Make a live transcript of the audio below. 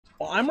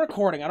Well, I'm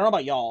recording. I don't know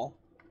about y'all.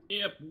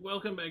 Yep,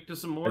 welcome back to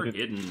some more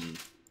Hidden.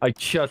 I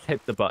just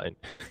hit the button.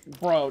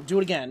 Bro, do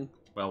it again.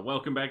 Well,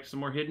 welcome back to some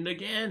more Hidden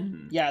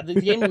again. Yeah, the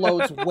game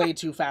loads way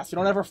too fast. You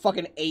don't ever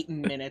fucking 8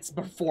 minutes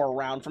before a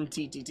round from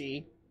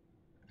TTT.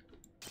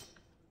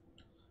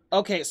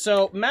 Okay,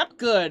 so, map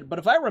good, but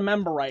if I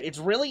remember right, it's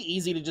really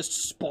easy to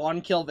just spawn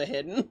kill the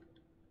Hidden.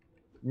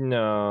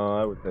 No,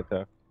 I wouldn't say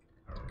so.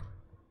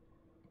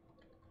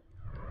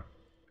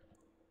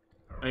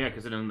 Oh yeah,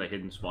 because then the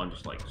Hidden spawn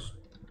just like...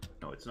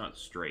 No, it's not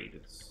straight,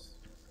 it's...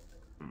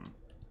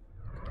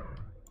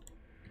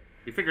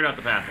 We figured out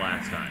the path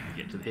last time to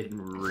get to the Hidden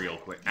real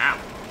quick. Ow!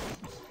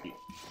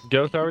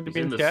 Joe's already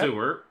been in the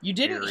sewer. You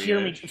didn't hear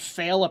me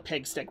fail a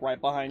pig stick right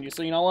behind you,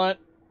 so you know what?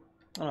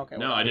 Okay.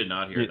 No, I did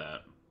not hear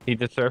that. He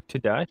deserved to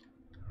die?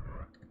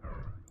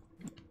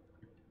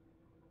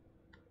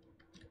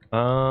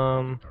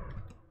 Who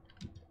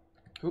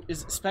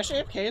is Spesh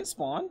AFK in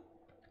spawn?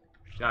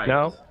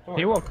 No,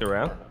 he walked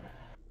around.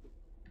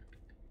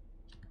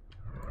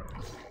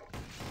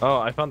 Oh,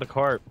 I found the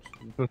cart.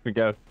 Let's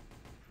go.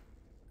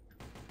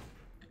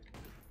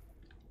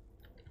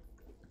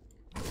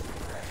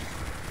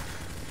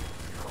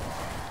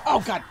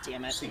 Oh, god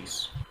damn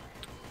it.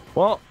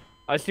 Well,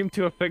 I seem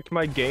to affect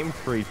my game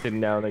freezing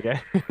now and again.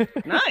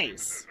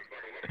 Nice.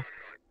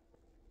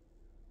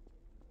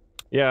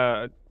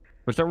 Yeah,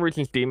 for some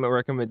reason Steam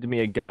recommended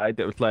me a guide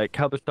that was like,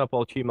 how to stop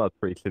all GMOD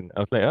freezing. I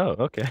was like, oh,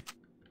 okay.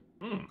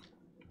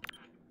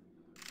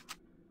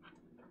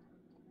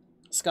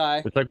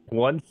 Sky. It's like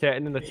one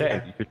setting in the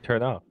setting you could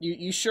turn off.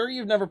 You sure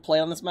you've never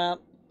played on this map?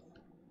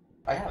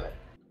 I haven't.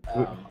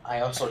 I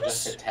also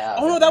just hit tab.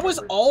 Oh no, that was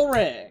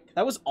Ulrich.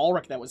 That was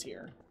Ulrich that was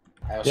here.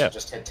 I also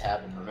just hit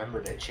tab and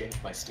remembered I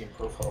changed my Steam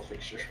profile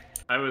picture.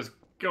 I was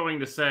going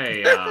to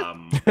say,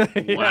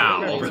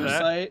 wow. Over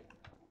that.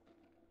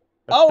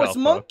 Oh, it's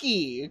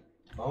Monkey!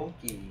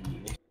 Monkey.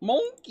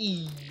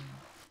 Monkey!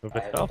 I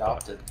have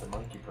adopted the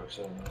monkey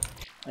persona.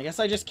 I guess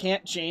I just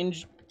can't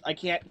change... I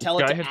can't tell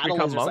it to add a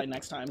laser sight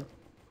next time.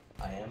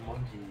 I am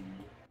Monkey.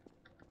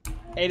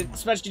 Hey,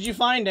 Spesh, did you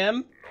find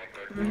him?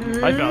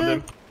 I found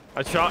him.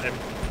 I shot him.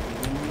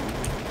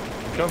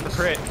 He's going for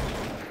crit.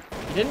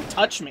 He didn't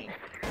touch me.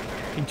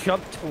 He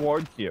jumped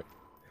towards you.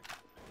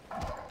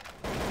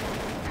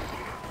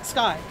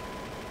 Sky.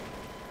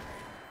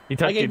 He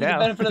touched you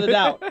now. I gave you the benefit of the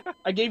doubt.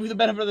 I gave you the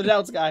benefit of the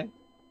doubt, Sky.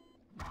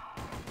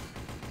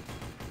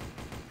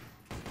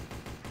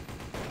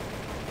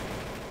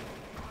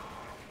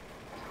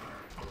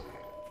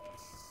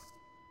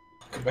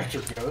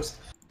 Commander Ghost.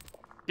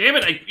 Damn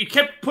it! You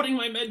kept putting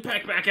my med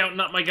pack back out,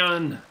 not my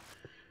gun.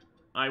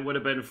 I would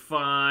have been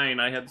fine.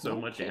 I had so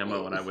much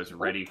ammo and I was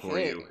ready for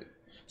you.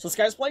 So this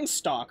guy's playing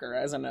Stalker,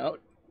 as a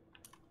note.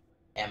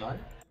 Am I?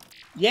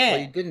 Yeah.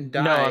 Well, you didn't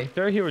die. No, I'm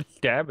sure he was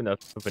stabbing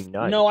us with a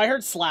knife. No, I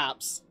heard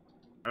slaps.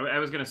 I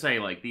was gonna say,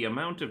 like, the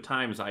amount of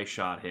times I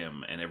shot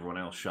him and everyone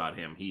else shot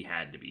him, he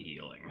had to be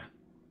healing.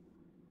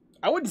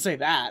 I wouldn't say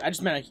that. I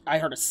just meant I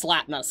heard a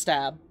slap, not a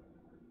stab.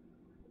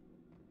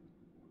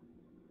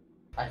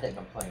 I think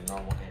I'm playing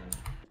normal him.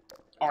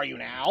 Are you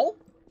now?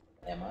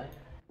 Am I?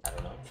 I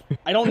don't know.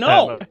 I don't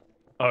know.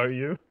 Are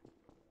you?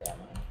 Am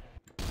I?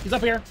 He's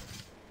up here.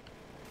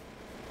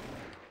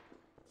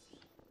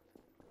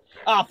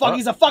 Ah, fuck,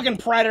 he's a fucking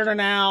predator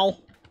now.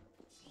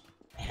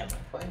 Am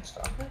I playing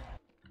Stalker?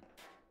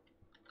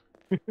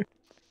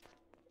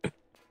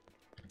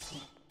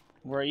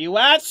 Where you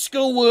at,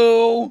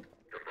 Skawoo?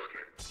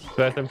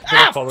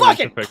 Ah,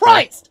 fucking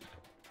Christ!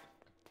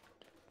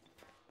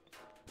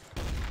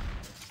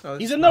 Oh,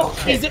 he's in the.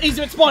 He's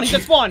at spawn. He's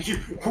at spawn.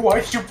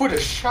 Why'd you put a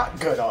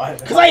shotgun on?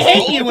 Because I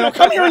hate you, and I'll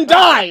come here and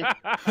die.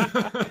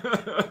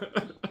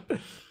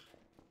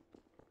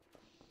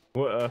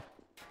 What?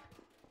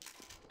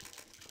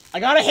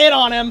 I got a hit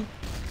on him.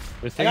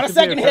 I got a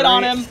second hit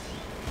on him.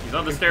 He's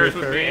on the stairs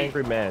with me.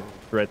 Angry man,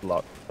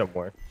 dreadlock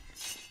somewhere.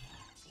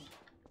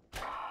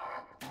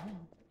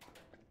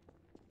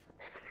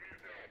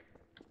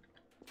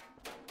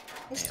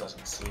 This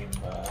doesn't seem,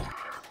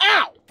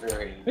 Ow!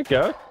 very... There you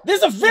go.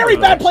 This is a very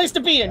bad place to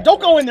be in.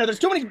 Don't go in there. There's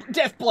too many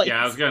death plates.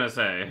 Yeah, I was gonna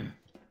say.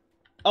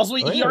 Also,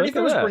 he already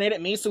threw his grenade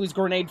at me, so he's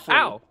grenade free.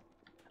 Ow!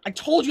 I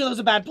told you that was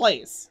a bad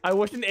place. I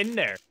wasn't in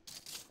there.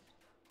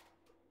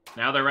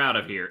 Now they're out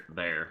of here,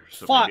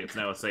 so maybe it's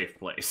now a safe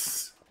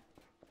place.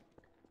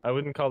 I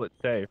wouldn't call it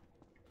safe.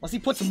 Unless he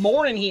puts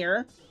more in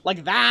here,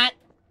 like that.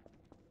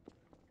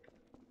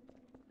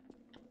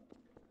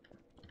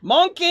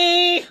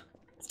 Monkey!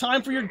 It's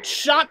time for your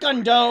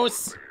shotgun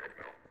dose.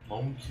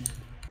 Monkey.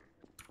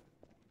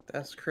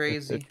 That's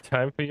crazy. It's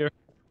time for your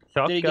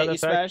shotgun Did he get you,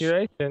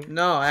 Spesh?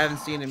 No, I haven't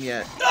seen him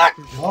yet.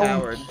 He's a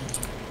coward.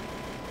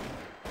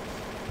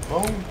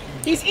 Monkey.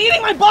 He's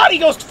eating my body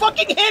ghost!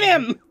 Fucking hit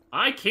him!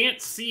 I can't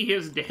see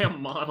his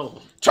damn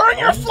model. Turn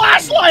your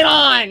flashlight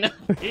on!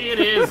 It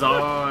is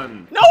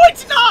on. No,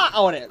 it's not!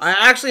 Oh, it is. I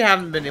actually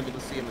haven't been able to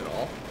see him at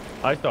all.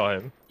 I saw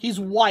him. He's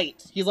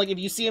white. He's like, if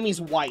you see him,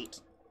 he's white.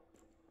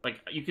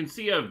 Like, you can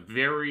see a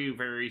very,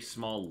 very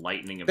small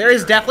lightening of There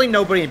is definitely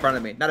nobody in front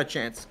of me. Not a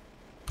chance.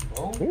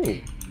 Oh.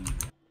 Ooh.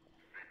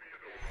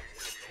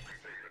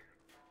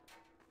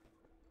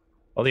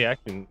 All the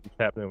action is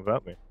happening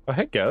without me. Oh,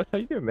 hey, Ghost. How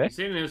you doing, man? He's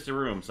in this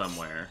room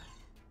somewhere.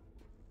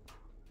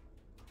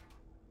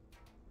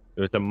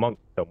 There's a monk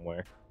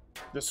somewhere.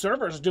 The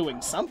server's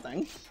doing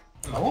something.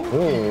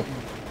 Oh.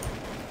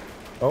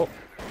 Oh.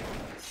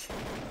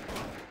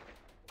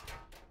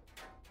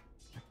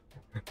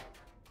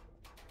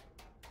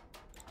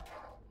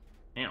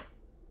 Damn.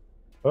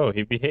 Oh,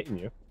 he'd be hitting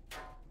you.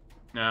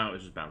 No, it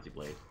was just bouncy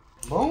blade.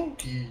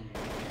 Monkey.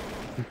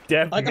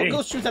 Like, I'll me.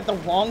 go shoot at the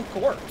wrong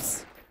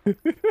corpse. Yeah,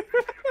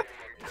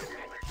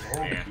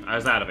 I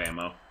was out of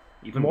ammo.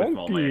 Even with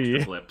all my Monkey.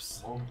 extra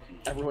clips. Monkey.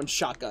 Everyone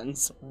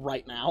shotguns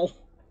right now.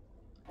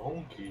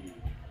 Monkey.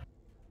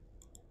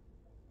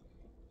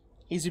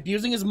 He's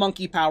abusing his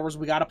monkey powers.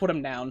 We gotta put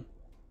him down.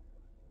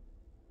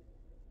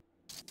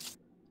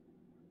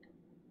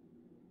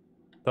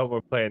 Thought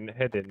we're playing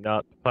Hidden,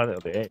 not Planet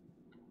of the Apes.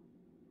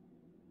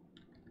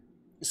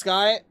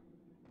 Sky,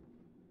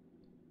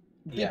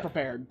 be Yeah.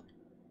 prepared.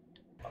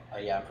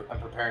 Yeah, I'm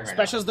preparing right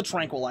Special as the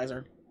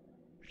tranquilizer.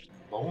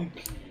 now.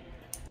 Monkey.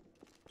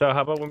 So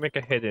how about we make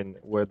a Hidden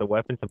where the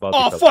weapons above Oh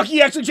each other? fuck!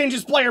 He actually changed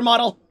his player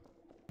model.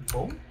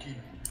 Monkey.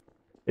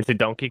 Is it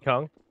Donkey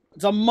Kong?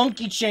 It's a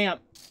monkey champ.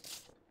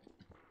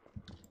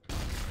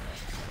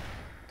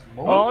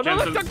 Oh, no,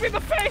 that Jensen's- stuck me in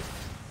the face!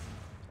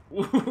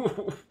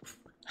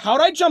 How'd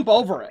I jump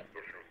over it?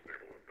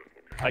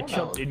 I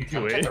jumped You into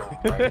jumped it.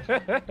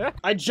 at the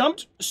I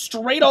jumped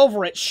straight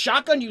over it,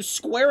 shotgun you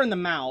square in the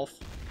mouth.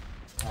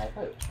 right.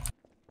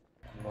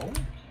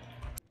 Monkey.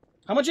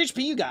 How much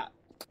HP you got?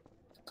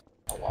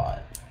 A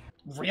lot.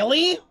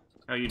 Really?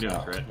 How you doing, No,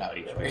 Crit? not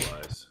HP really.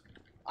 wise.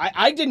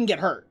 I didn't get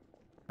hurt.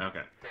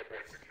 Okay.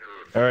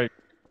 Alright.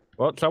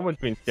 Well, someone's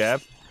been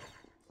stabbed.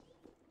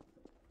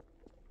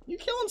 You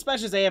killing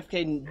Spesh's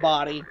AFK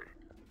body.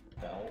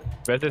 No.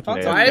 Better than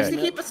Why Why does he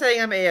AFK. keep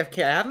saying I'm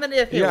AFK? I haven't been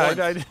AFK Yeah, once.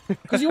 I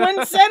Because you went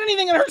and said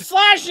anything and heard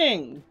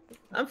slashing!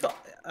 I'm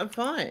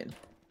fine.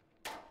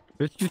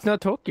 It's just not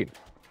talking.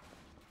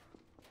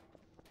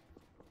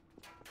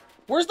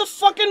 Where's the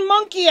fucking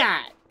monkey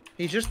at?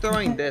 He's just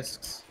throwing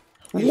discs.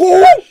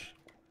 Whoa!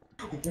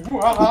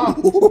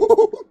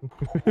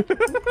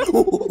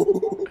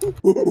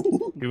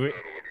 Do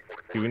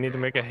we need to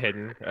make a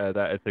Hidden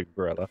that it's a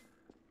gorilla?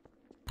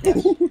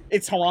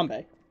 It's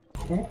Harambe.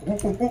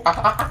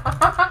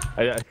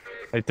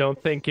 I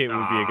don't think it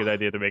would be a good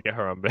idea to make a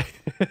Harambe.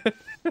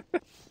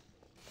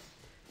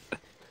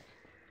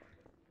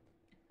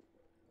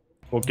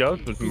 Well,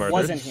 Ghost was He murdered.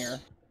 wasn't here.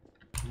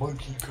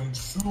 Monkey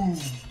consume.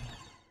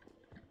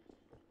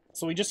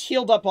 So we just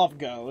healed up off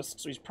Ghost,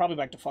 so he's probably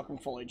back to fucking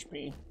full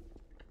HP.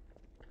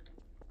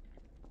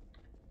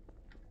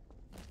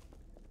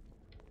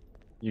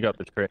 You got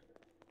this, Crit.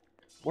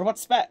 What about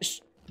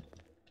Spesh?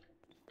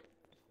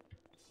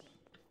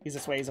 He's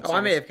this way, he's upstairs. Oh,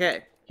 I'm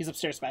AFK. He's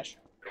upstairs, Spesh.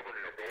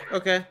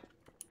 Okay.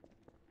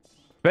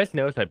 Best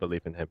knows I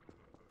believe in him.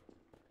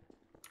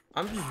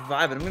 I'm just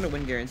vibing. I'm gonna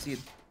win guaranteed.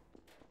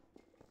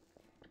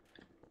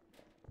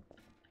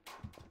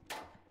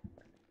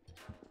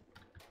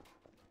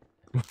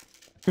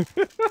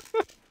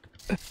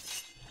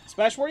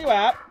 Spesh, where you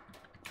at?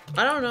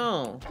 I don't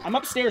know. I'm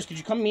upstairs. Could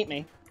you come meet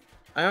me?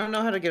 I don't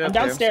know how to get I'm up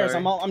there. downstairs.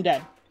 sorry. I'm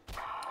dead.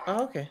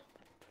 Oh, okay.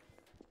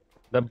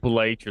 The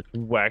blade just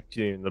whacked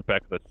you in the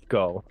back of the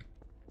skull.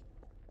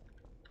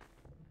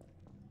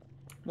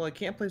 Well, I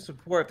can't play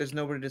support if there's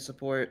nobody to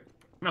support.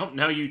 Nope,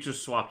 now you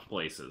just swapped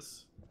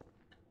places.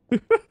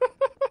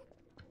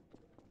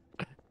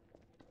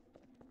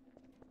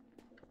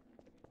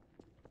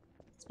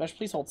 Spesh,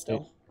 please hold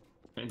still.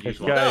 And Hey, you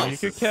swapped guys,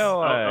 places. you could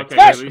kill, okay,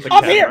 at Spesh, least the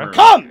up you here! camera.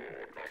 Come!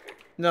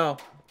 No.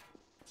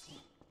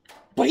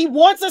 But he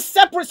wants us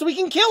separate so he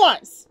can kill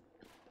us!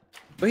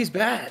 But he's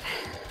bad.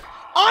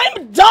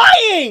 I'm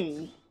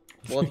dying!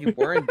 Well, if you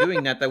weren't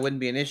doing that, that wouldn't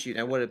be an issue.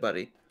 Now, would it,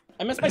 buddy?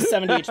 I missed my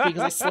 70 HP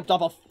because I slipped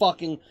off a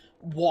fucking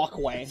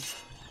walkway.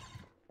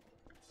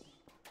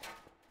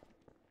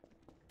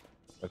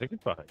 I think he's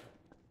behind you.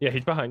 Yeah,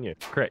 he's behind you.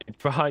 Correct, he's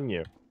behind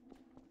you.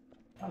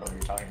 I don't know what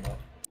you're talking about.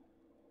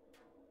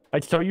 I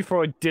saw you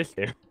for a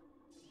distance.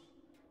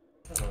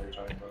 I don't know what you're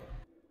talking about.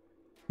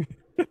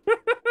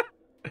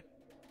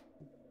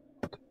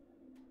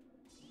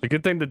 The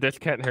good thing the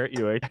disc can't hurt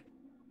you, eh?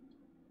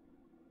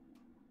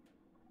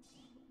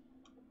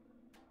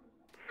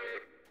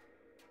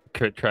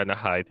 Kurt trying to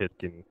hide his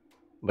skin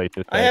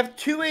later. I have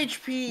 2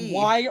 HP.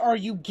 Why are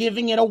you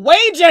giving it away,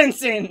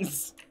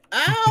 Jensen's?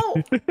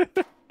 Ow!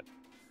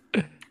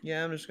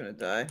 Yeah, I'm just gonna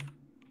die.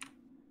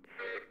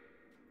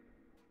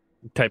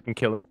 Typing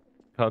kill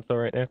console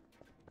right now.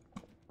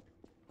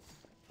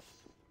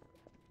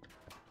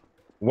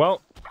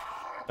 Well,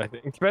 I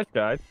think Express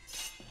died.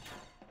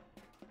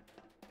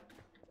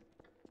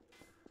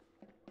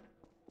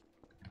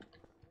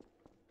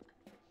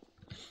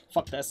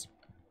 Fuck this.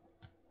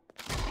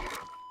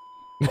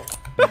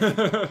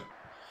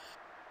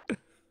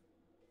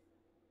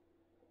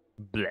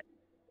 Blech.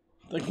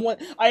 Like,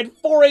 what? I had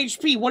 4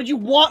 HP. What did you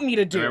want me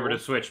to do? Remember to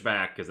switch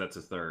back, because that's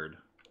his third.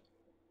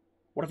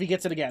 What if he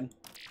gets it again?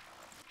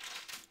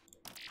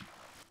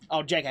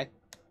 Oh, JK.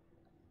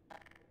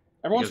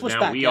 Everyone Because switch now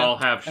back, we yeah? all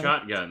have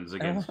shotguns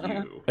against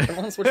you.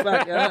 Everyone switch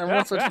back, yeah?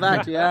 Everyone switch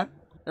back, yeah?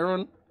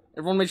 Everyone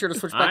make sure to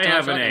switch back I to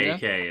have an shotgun,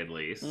 AK yeah? at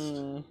least.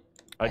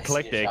 I I see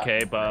clicked a AK,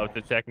 shotgun but I right was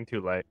now. detecting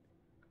too late.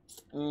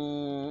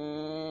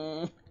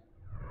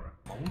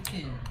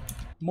 Monkey.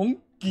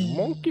 Monkey.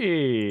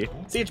 Monkey.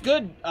 See, it's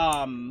good,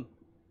 yeah.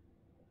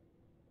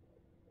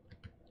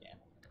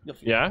 You'll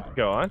figure it Yeah, out.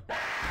 go on.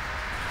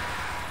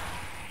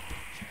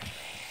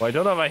 Well, I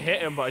don't know if I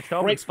hit him, but I saw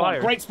him Great spawn,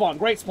 fire. great spawn,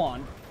 great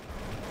spawn.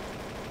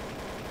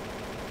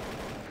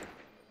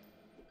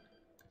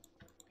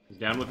 He's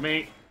down with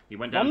me. He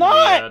went down I'm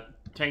to not!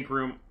 the tank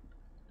room.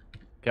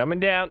 Coming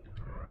down.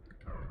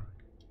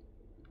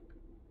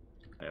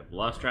 I have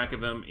lost track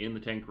of him in the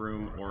tank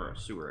room or a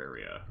sewer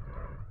area.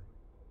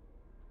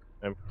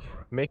 I'm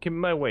making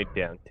my way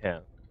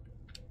downtown.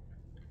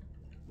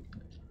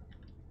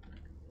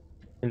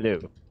 Hello.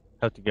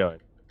 How's it going?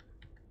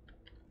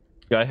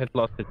 Guy has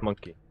lost his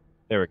monkey.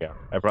 There we go.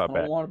 I brought it I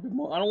back. don't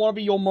want to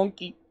be your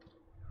monkey.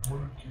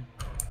 Monkey.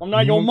 I'm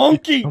not your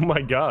monkey! Oh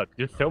my god,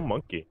 you're so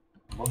monkey.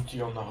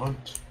 Monkey on the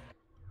hunt.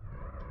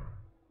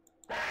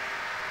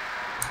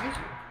 Thank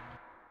you.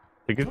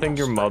 It's a good thing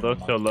your model's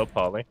so low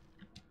poly.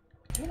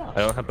 Do not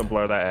I don't have to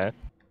blur that out.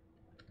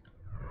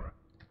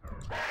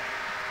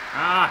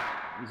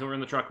 Ah! He's over in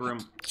the truck room.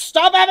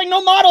 Stop having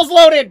no models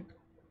loaded!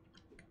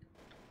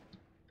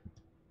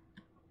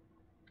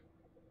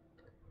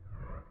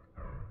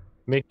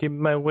 Making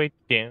my way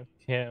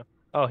downtown.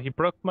 Oh, he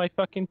broke my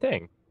fucking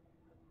thing.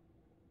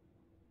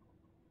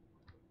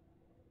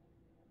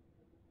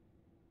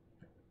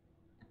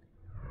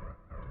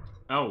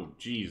 Oh,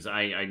 geez.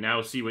 I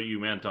now see what you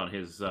meant on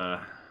his,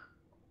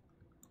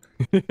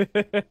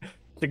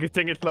 It's a good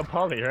thing it's low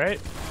poly, right?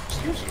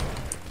 Excuse you.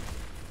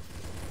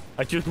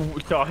 I just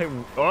saw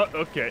him. Oh,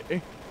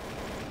 okay.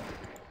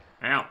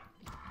 Ow.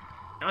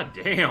 God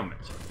damn it.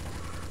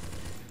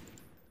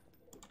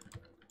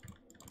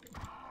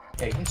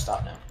 Yeah, you can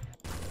stop now.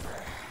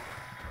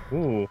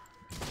 Ooh.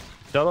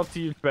 Shout out to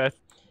you, Spesh.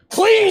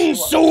 Clean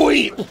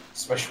sweep!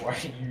 Especially why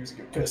you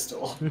using a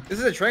pistol. This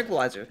is a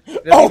tranquilizer.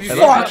 It Oh, doesn't give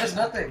you fuck! damage. This is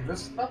nothing.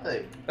 This is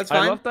nothing. That's I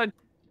fine. love that.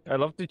 I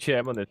love the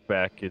gem on its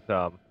back. It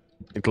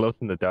glows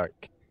in the dark.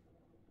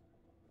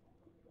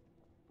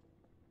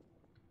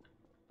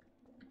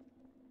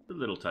 The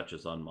little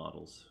touches on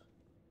models.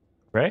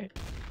 Right?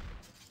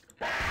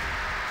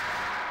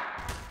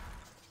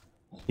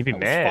 He'd be I was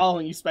mad.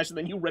 following you, Special,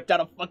 then you ripped out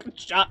a fucking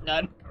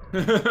shotgun.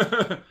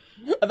 I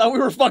thought we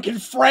were fucking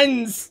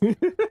friends! Who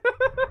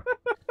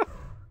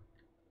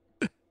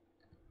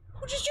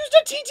just used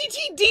a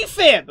TTT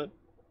defib?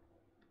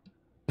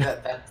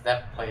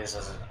 That plays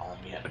as an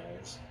all-meat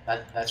noise.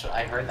 That's what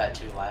I heard that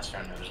too last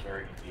round. It was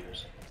very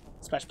confusing.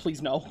 Special,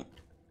 please no.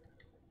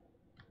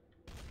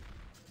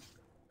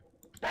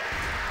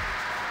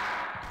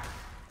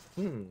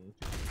 Hmm.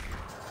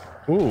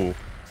 Ooh.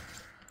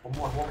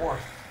 One more.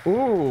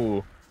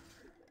 Ooh.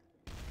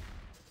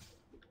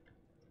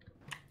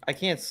 I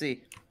can't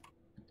see.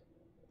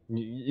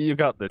 You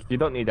got this. You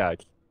don't need eyes.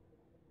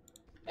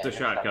 It's a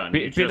shotgun. Be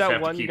You just that have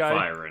to one keep guy-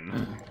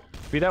 firing.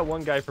 Be that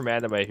one guy from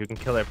anime who can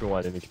kill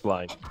everyone and he's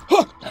blind.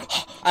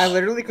 I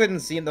literally couldn't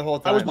see him the whole I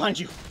time. was behind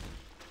you.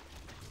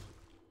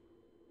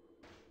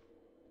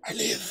 I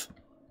live.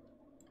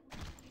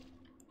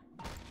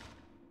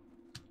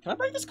 Can I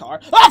break this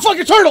car? Ah,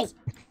 fucking turtles!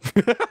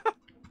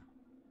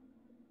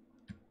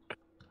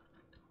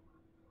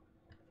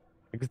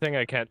 Good thing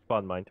I can't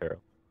spawn mine turtle.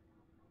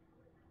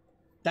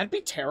 That'd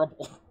be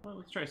terrible. Well,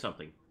 let's try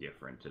something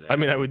different today. I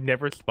mean, I would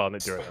never spawn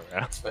it during a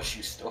round. Especially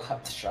you still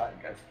have the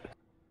shotgun.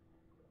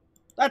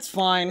 That's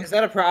fine. Is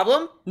that a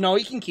problem? No,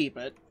 he can keep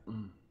it. I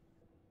mean,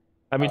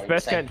 Oh, you're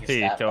Spesh saying can't he's see,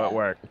 that so it bad.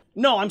 works.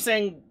 No, I'm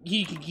saying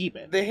he can keep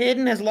it. The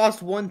hidden has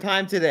lost one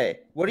time today.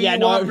 What do Yeah, you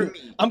no, want from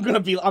me? I'm gonna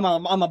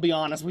be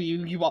honest with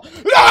you. You all.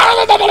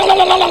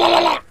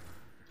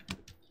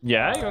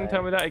 Yeah, you want to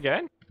tell me that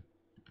again?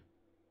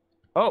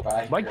 Oh,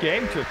 Bye. my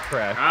game just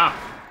crashed.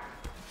 Ah!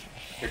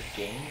 Your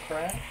game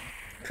crash?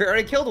 I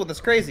already killed one.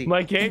 That's crazy.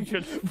 My game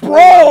just.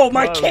 Bro,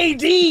 my Love.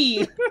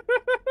 KD!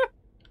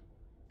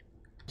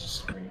 Just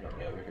screaming at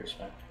me over here,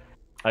 Smack.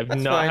 I've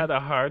That's not fine. had a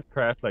hard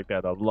crash like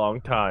that in a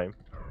long time.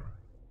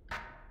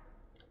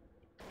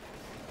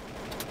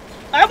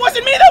 That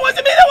wasn't me! That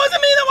wasn't me! That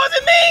wasn't me! That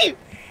wasn't me!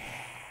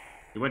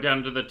 He went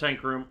down to the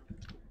tank room.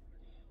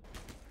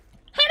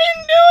 I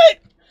didn't do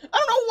it! I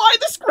don't know why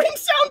the scream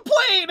sound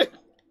played!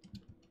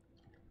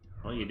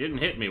 Well, you didn't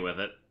hit me with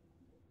it.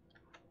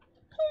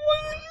 That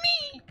wasn't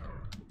me!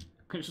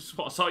 I just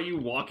saw you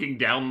walking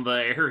down the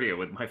area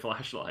with my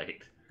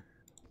flashlight.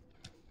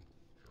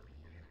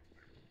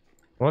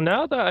 Well,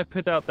 now that I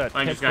put out that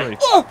I just temporary...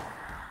 Oh!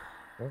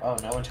 Oh,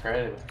 no one's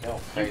credited. Go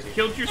You crazy.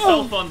 killed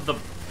yourself on the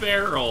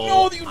barrel.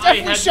 No, you I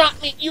definitely had-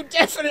 shot me! You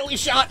definitely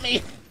shot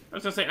me! I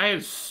was gonna say, I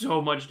had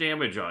so much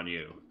damage on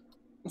you.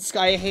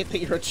 Sky, I hate that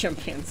you're a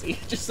chimpanzee,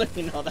 just so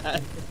you know that.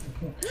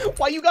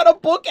 Why you got a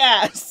book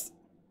ass?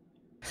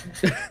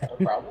 Not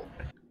a problem.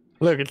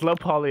 Look, it's low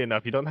poly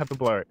enough. You don't have to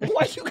blur it.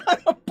 Why you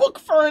got a book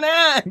for an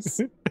ass?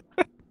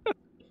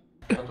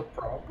 Not a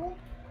problem.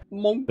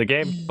 Monkey. The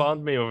game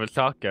spawned me with a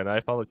shotgun. I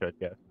apologize,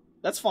 guys.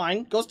 That's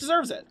fine. Ghost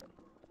deserves it.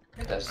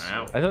 It does.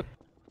 Wow.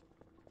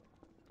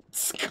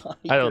 Sky,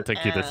 I don't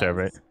think you deserve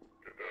it.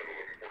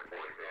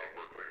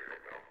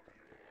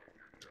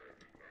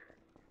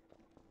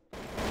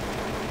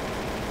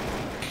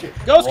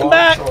 Ghost, come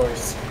back!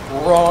 Choice.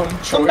 Wrong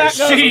choice. Come back,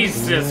 Ghost.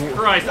 Jesus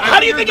Christ! How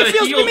do you think it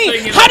feels to be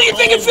me? How do you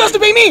think it feels to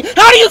be me?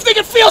 How do you think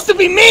it feels to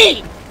be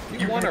me?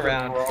 You won a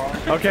round.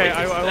 Okay,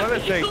 I want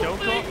to say,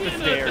 don't go up the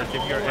stairs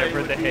if you're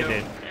ever the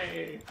hidden.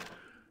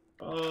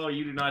 Oh,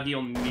 you do not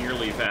heal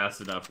nearly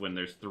fast enough when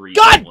there's 3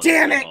 God bullets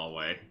damn in it! the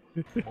hallway.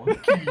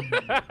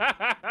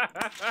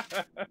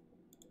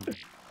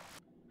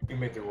 You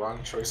made the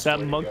wrong choice.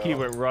 That monkey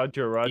went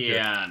Roger.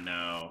 Yeah,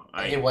 no.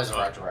 It was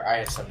Roger. I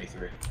had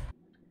 73.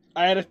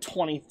 I had a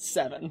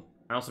 27.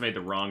 I also made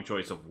the wrong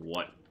choice of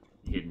what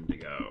hidden to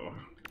go.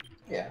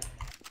 Yeah.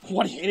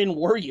 What hidden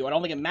were you? I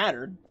don't think it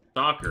mattered.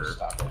 Stalker.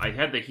 I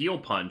had the heal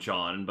punch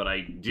on, but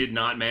I did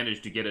not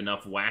manage to get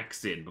enough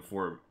wax in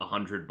before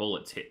 100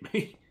 bullets hit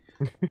me.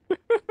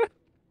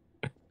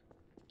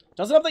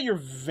 Doesn't help that you're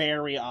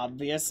very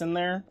obvious in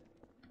there.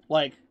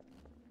 Like,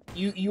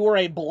 you were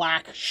a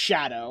black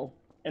shadow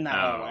in that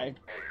hallway.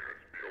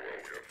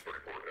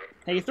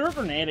 Hey, you threw a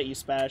grenade at you,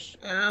 Spesh.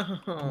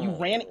 Oh. You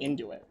ran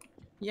into it.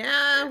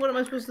 Yeah, what am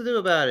I supposed to do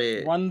about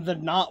it? Run the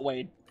not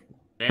way.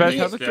 But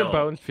how does your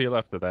bones feel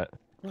after that?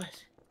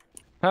 What?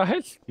 Oh,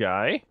 hey,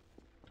 Sky.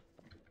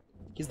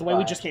 He's the way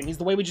we just came. He's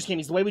the way we just came.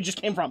 He's the way we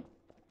just came from.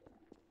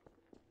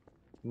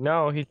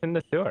 No, he's in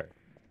the sewer.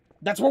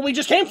 That's where we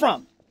just came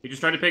from. He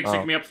just tried to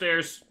stick me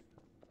upstairs.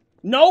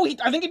 No,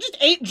 I think he just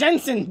ate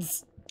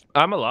Jensen's.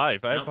 I'm alive.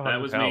 I have Nope, 100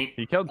 that was health. me.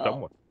 He killed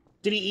someone.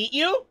 Did he eat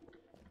you?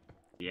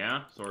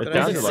 Yeah, sort It of.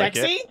 Was sounded it like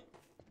sexy? it.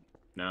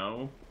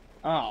 No.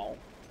 Oh.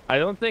 I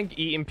don't think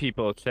eating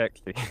people is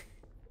sexy.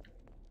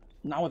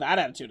 Not with that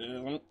attitude, it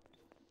isn't.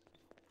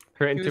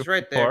 Crit He into was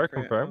right there. 4,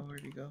 confirm. Oh,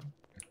 where'd he go?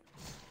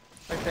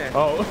 Right there.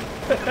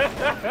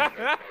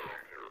 Oh.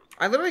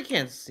 I literally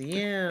can't see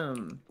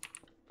him.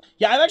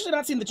 Yeah, I've actually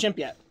not seen the chimp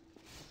yet.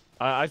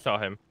 I saw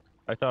him.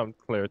 I saw him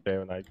clear there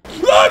when I...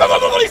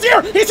 No, he's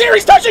here! He's here!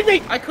 He's touching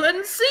me! I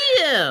couldn't see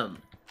him!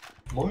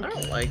 Monkey. I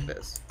don't like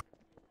this.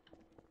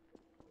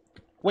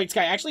 Wait,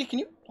 Sky, actually, can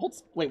you hold...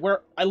 Wait,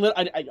 where...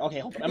 okay,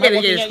 hold on. Am Yeah, I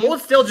looking at you?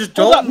 hold still, just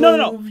Hold don't up,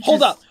 no. move,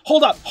 Hold just-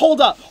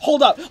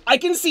 up. I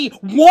can see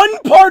one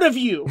part of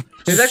you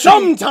There's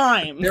actually-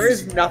 sometimes. There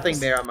is nothing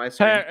there on my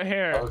screen.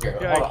 Here. Okay,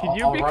 Guy, hold on, can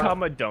you I'll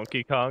become a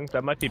Donkey Kong?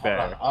 That might be Hold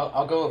better. on,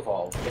 I'll go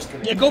evolve. Just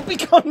give me. Yeah, go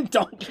become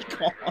Donkey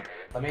Kong.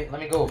 Let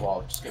me go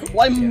evolve. Just give me.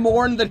 Why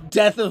mourn the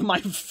death of my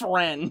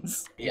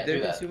friends? Yeah, They're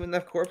do that. consuming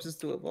enough corpses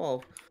to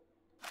evolve.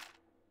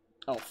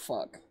 Oh,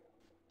 fuck.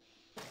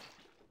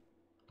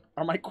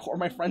 Are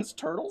my friends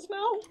turtles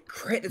now?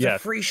 Great, there's Yes. a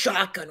free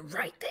shotgun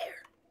right there.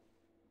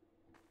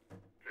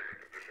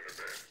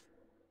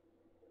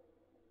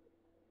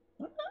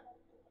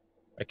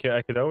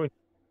 I could always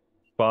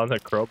spawn a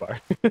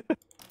crowbar.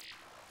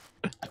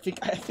 I think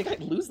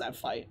I'd lose that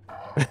fight.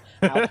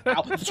 Ow,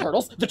 ow.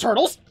 The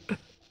turtles!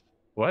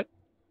 What?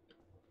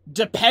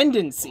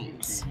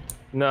 Dependencies.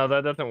 No,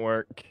 that doesn't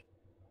work.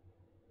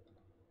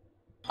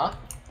 Huh?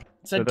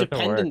 It said That doesn't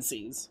work.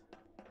 dependencies.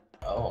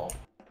 Oh,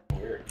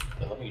 weird.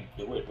 But let me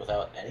do it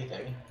without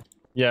anything.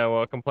 Yeah,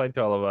 well, complain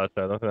to all of us.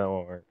 I don't think that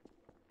won't work.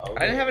 Okay. I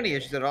didn't have any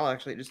issues at all,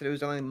 actually. It just said it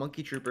was only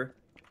Monkey Trooper.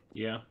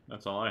 Yeah,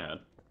 that's all I had.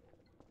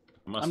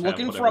 I must I'm have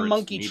looking for a whatever it's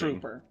monkey needing.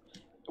 trooper.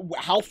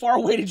 How far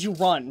away did you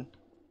run?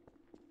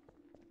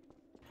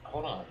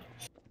 Hold on.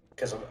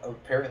 Because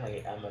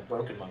apparently I'm a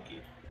broken monkey.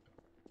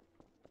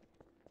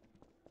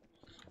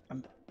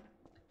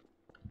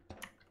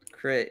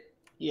 Crit.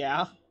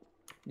 Yeah.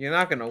 You're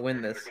not gonna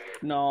win this.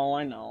 No,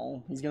 I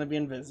know. He's gonna be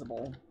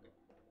invisible.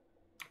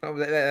 Oh,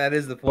 that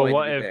is the point,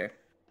 what to be if- fair.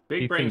 Big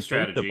He's brain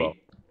invincible.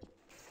 strategy.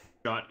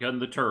 Shotgun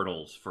the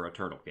turtles for a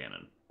turtle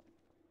cannon.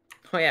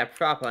 Oh yeah,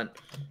 prop hunt.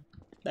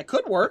 That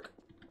could work.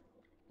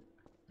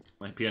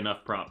 Might be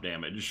enough prop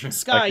damage.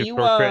 Sky, I could you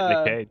throw crit in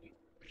the cage.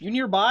 you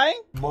nearby?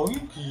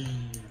 Monkey.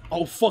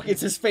 Oh fuck,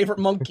 it's his favorite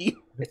monkey.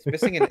 It's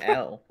missing an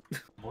L.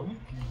 Monkey.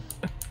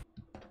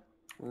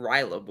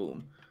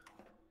 Rillaboom.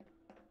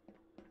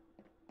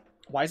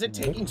 Why is it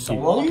taking so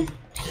long? Monkey.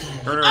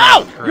 Turn around,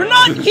 Ow! Chris. You're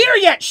not here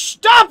yet!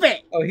 Stop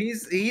it! Oh,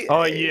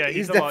 Oh, yeah,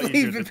 he's a lot definitely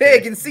easier to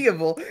big see. and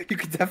seeable. You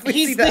can definitely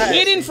see He's the that.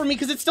 hidden for me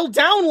because it's still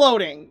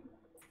downloading.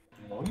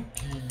 Monkey.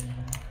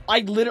 I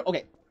literally...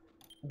 Okay.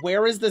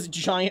 Where is this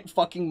giant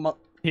fucking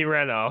He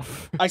ran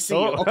off. I see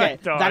you. Oh, Okay,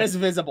 God. that is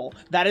visible.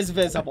 That is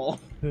visible.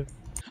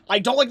 I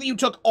don't like that you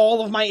took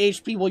all of my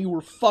HP while you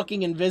were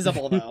fucking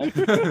invisible, though.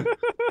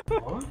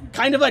 Monkey.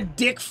 Kind of a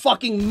dick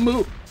fucking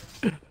move.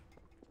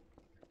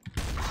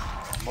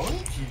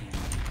 Monkey.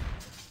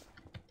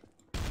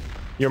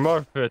 You're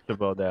more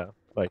visible now.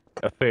 Like,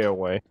 a fair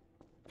way.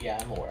 Yeah,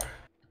 I'm aware.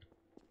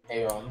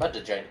 Hey, I'm about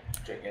to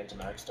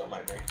Gigantamax, don't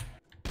mind me.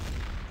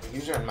 The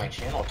user on my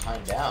channel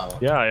timed out.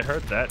 Yeah, I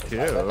heard that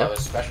too. I thought that was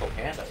Special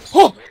Pandas.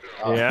 Oh!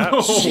 Yeah. Oh,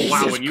 wow,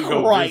 Jesus when you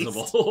go Christ.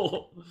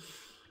 visible.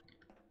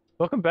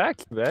 Welcome back,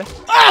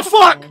 Spesh. Ah,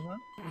 fuck!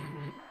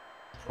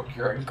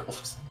 Procuring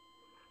goals.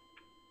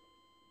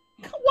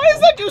 Why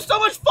does that do so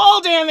much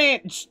fall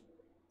damage?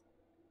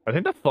 I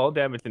think the fall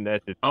damage in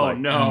this is like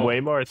no. way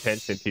more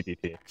intense than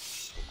TDT.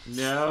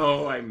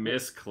 No, I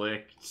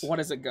misclicked. What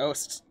is it,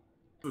 Ghost?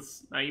 The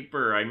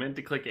sniper. I meant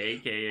to click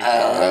AK.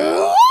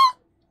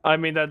 I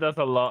mean, that does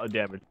a lot of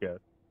damage, guys.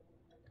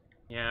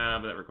 Yeah,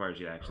 but that requires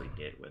you to actually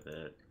hit with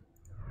it.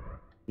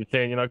 You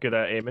saying you're not good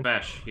at aiming?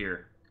 Spesh,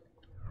 here.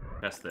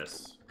 Test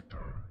this.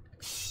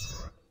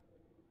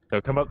 So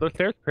come up those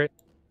stairs, crit.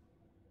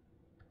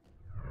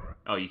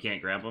 Oh, you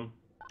can't grab them?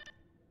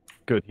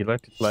 Good, he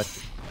left his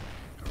left.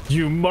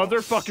 You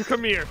motherfucker,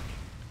 come here!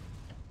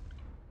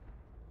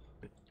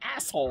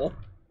 Asshole.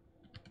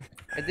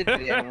 I did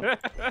the ammo.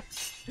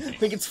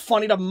 Think it's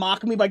funny to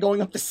mock me by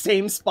going up the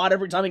same spot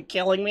every time and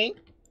killing me?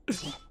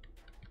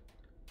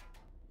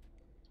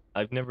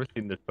 I've never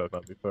seen this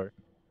Pokemon before.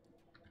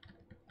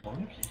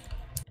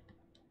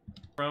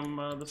 From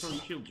the Sword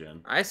and Shield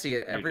gen. I see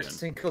it every Again.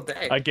 single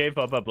day. I gave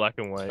up on black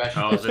and white.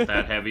 Oh, is it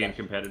that heavy and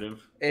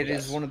competitive? It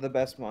Yes. is one of the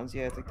best ones.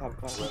 Yeah, it's like top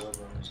 5.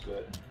 Rillaboom is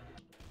good.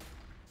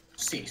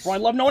 Cease. Bro, I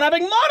love no one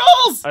having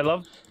models! I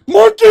love.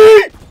 Monkey!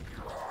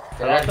 I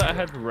love that I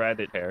have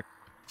Reddit hair.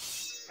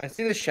 I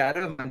see the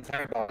shadow of my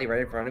entire body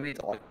right in front of me. It's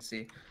all I can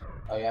see.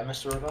 Oh yeah,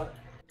 Mr. Robot?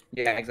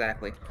 Yeah,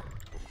 exactly.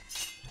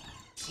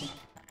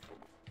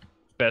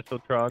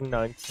 Specialtron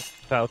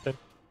 9000.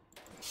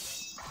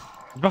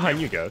 Behind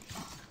you, Ghost.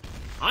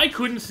 I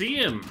couldn't see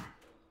him!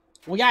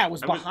 Well, yeah, it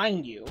was I was-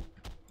 behind you.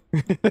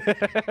 No,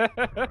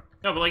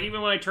 but like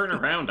even when I turn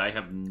around, I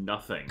have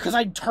nothing. Because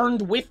I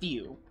turned with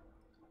you.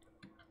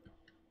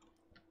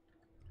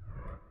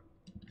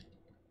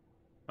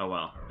 Oh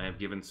well, I have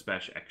given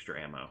Spesh extra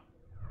ammo.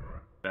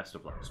 Best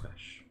of luck,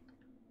 Spesh.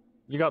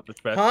 You got the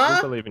special. Huh?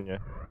 We believe in you.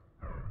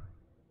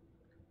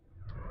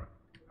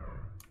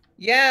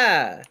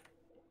 Yeah.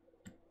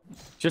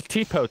 Just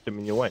T-post him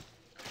and you win.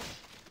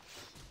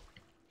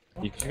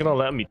 You're just gonna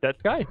let him eat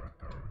that guy?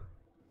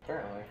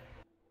 Apparently.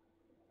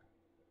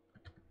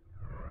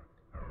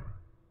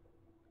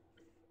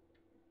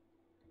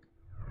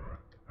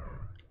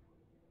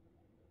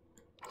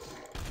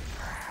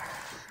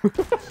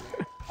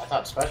 I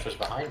thought Spesh was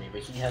behind me,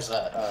 but he has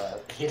a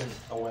hidden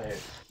away.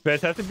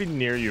 Best has to be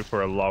near you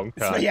for a long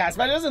So, time. yeah,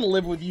 Spy doesn't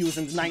live with you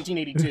since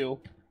 1982.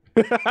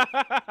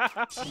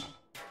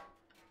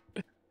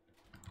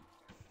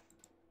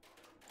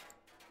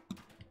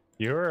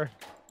 You're...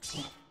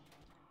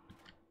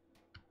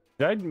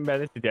 Did I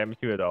manage to damage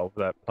you at all with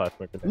that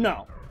plasma grenade?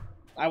 No.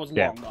 I was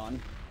Yeah. long gone.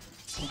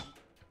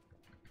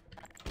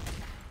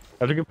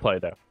 That's a good play,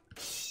 though.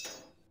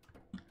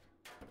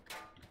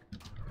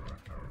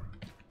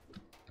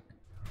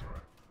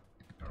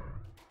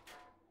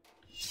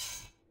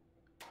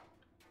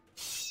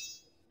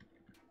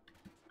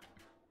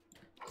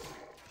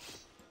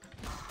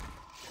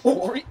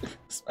 What were you?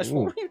 Special,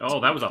 what were you Oh,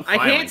 that was a I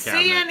filing can't see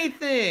cabinet.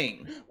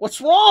 anything. What's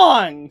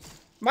wrong?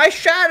 My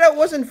shadow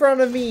was in front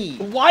of me.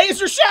 Why is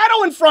your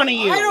shadow in front of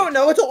you? I don't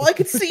know. It's all I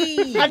could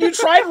see. Have you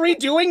tried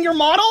redoing your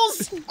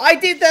models? I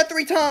did that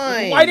 3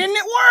 times. Why didn't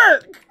it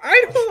work?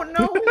 I don't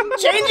know.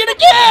 Change it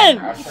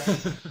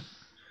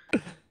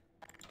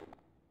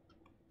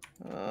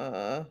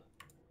again!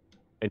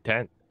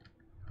 Intense.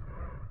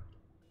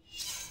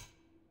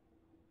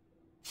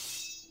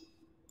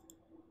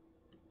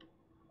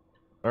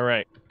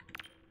 Alright.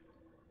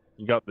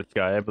 You got this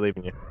guy, I believe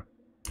in you.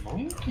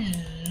 Monkey.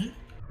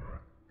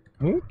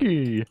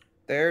 Monkey!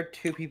 There are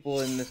 2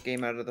 people in this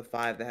game out of the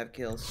 5 that have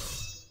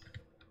kills.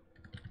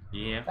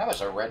 Yeah, That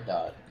was a red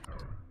dot.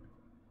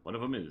 one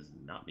of them is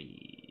not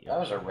me. That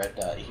was a red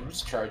dot. He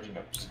was charging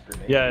up his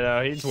grenade. Yeah,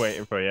 no, he's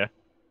waiting for you.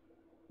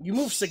 You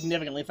move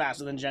significantly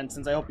faster than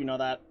Jensen's, I hope you know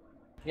that.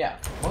 Yeah.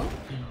 Monkey.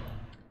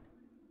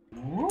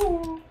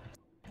 Woo.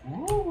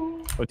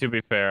 Woo. Well, to be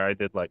fair, I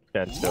did like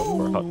stand still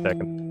for a hot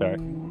second. Sorry.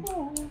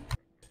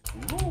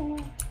 Woo.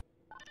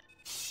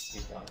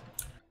 He's gone.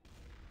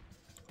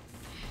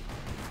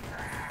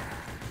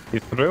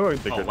 He's throwing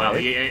the Oh grenade. wow,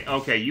 yeah,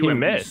 okay, He UMP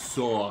missed.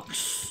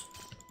 sucks.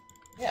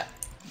 Yeah.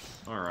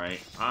 Alright,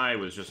 I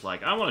was just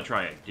like, I want to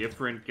try a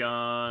different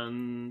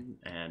gun,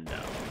 and no.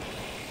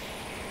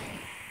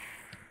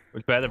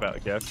 What's bad about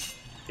it, Jeff?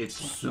 It's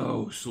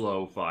so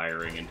slow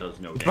firing and does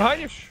no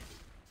Behind you! damage.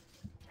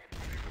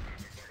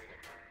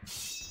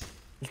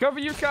 He's going for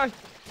you, guy!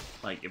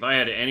 Like, if I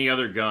had any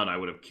other gun, I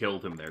would have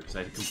killed him there, because I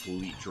had a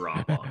complete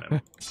drop on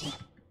him.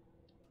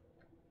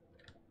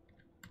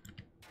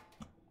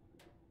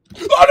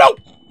 Oh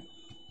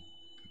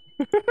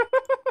no!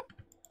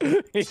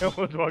 He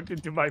almost walked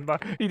into my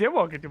mind. He did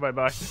walk into my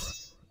mind.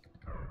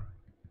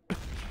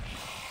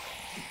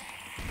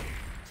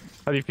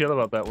 How do you feel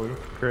about that one,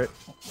 Crit?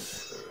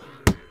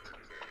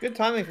 Good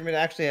timing for me to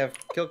actually have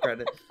kill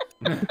credit.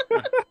 God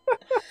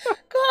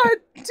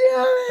damn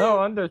it! Oh,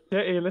 under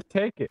City, let's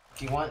take it.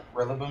 Do you want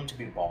Rillaboom to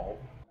be bald?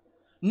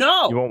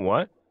 No! You want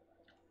what?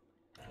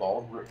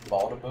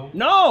 Baldaboom?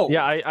 No!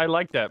 Yeah, I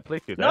like that.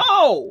 Please do that.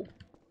 No!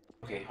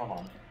 Okay, hold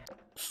on.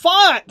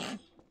 Fuck!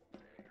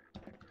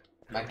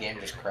 My game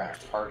just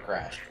crashed. Hard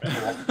crashed.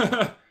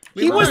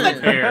 He was won.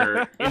 the.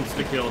 Pair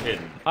insta-kill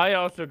hidden. I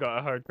also got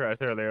a hard crash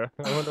earlier.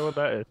 I wonder what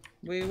that is.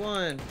 We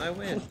won. I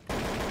win.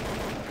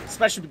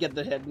 Especially to get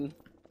the hidden.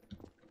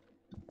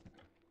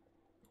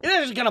 It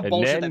is just kind of And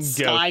bullshit then that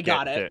Sky Ghost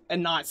got gets it it.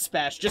 and not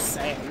Spesh. Just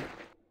saying.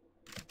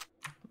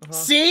 Uh-huh.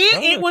 See?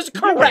 Oh, It was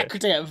you did it.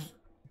 corrective.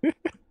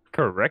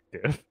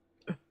 Corrective.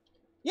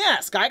 Yeah,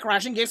 Sky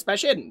crashing gave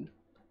Spesh hidden.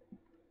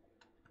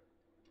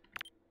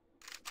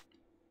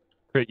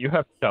 Crit, you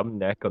have some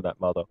neck on that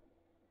model.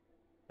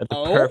 That's a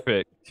Oh?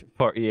 perfect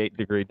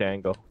 48-degree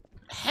angle.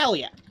 Hell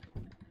yeah.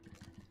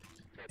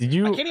 Did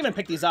you? I can't even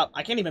pick these up.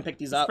 I can't even pick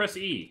these Just up. press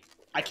E.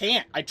 I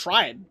can't. I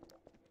tried.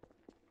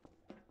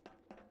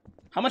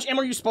 How much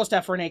ammo are you supposed to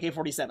have for an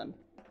AK-47?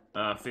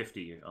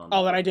 50 on.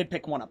 Oh, then I did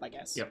pick one up, I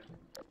guess. Yep.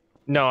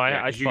 No,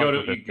 Yeah, I 'cause you go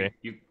spawned to with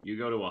 50. you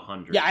go to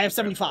 100. Yeah, I have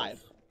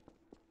 75.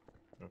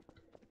 Oh,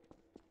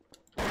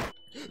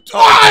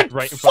 God!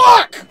 right in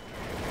front Fuck!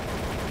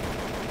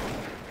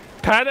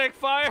 Panic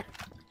fire!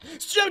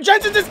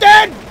 Jensen's is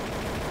dead!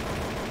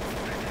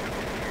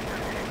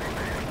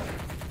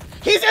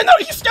 He's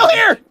still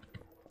here!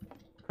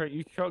 Crit,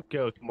 you shot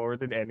Ghost more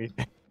than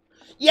anything.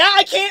 Yeah,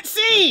 I can't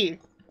see!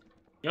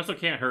 You also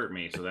can't hurt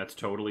me, so that's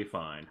totally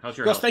fine. How's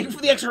your Ghost, health? thank you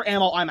for the extra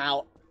ammo. I'm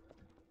out.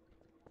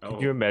 Oh.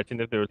 Could you imagine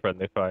if there was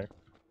friendly fire?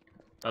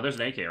 Oh, there's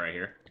an AK right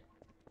here.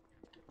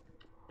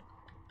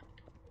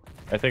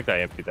 I think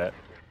I emptied that.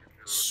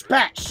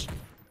 Spesh!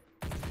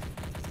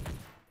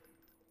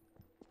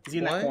 Is he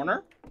in that What?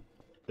 corner?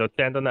 Don't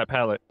stand on that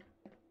pallet.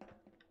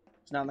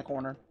 He's not in the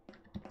corner.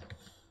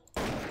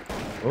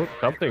 Oh,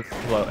 something's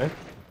floating.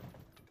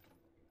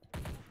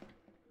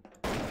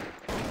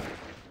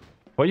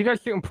 Why are you guys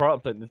shooting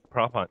props at this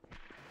prop hunt?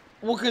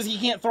 Well, because he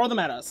can't throw them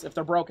at us if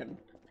they're broken.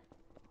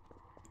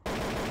 Oh,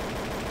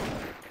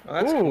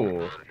 that's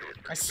cool. Ooh.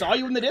 I saw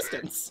you in the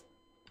distance.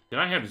 Did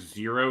I have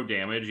 0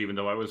 damage even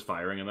though I was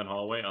firing in that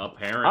hallway?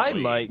 Apparently. I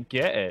might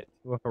get it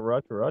with a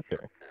Roger.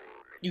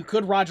 You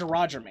could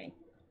Roger me.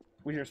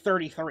 With your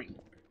 33.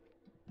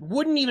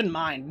 Wouldn't even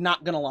mind,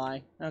 not gonna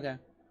lie. Okay.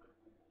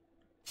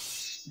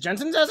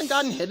 Jensen's hasn't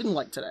gotten hidden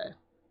like today.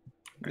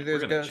 We're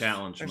gonna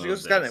challenge Actually, mode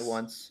Ghost got it this.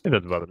 once. It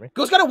doesn't bother me.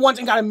 Ghost got it once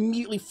and got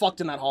immediately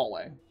fucked in that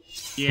hallway.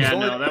 Yeah, It's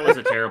only- no, that was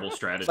a terrible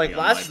strategy. Like on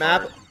last my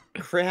map, part.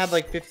 Crit had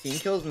like 15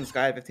 kills and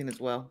Sky had 15 as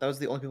well. That was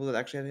the only people that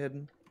actually had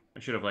hidden. I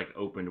should have like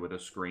opened with a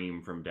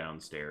scream from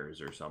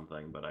downstairs or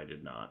something, but I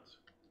did not.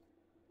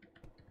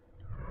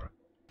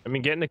 I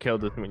mean, getting the kill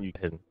doesn't mean you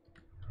hidden.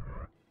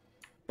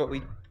 But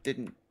we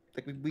didn't.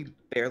 Like, we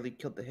barely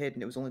killed the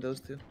hidden. It was only those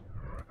two.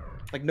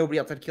 Like, nobody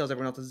else had kills.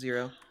 Everyone else is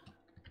 0.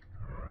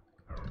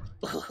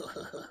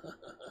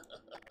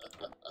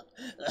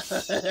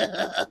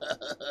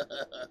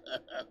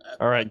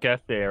 Alright, guess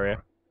the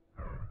area.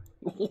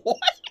 What?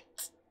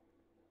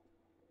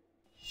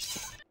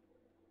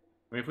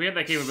 I mean, if we had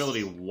that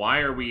capability, why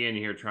are we in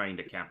here trying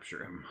to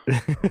capture him?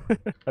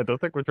 I don't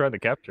think we're trying to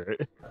capture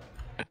it.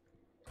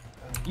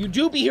 You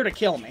do be here to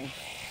kill me.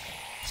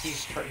 He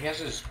has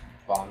his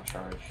bomb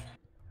charged.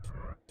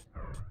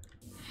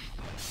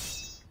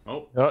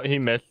 Oh, Oh, he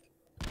missed.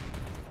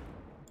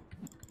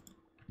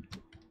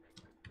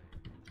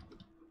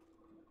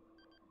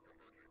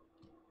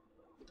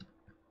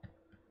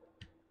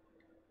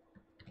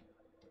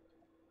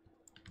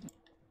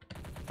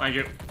 find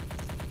you.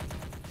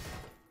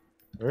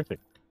 Where is he?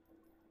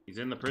 He's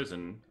in the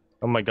prison.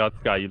 Oh my god,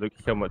 Sky, you look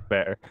so much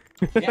better.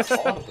 Yeah,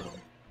 all of them.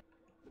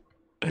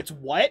 It's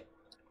what?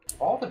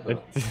 All of them.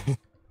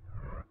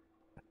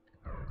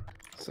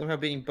 Somehow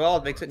being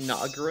bald makes it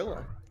not a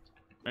gorilla.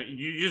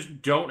 You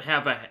just don't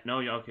have a... No,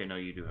 okay, no,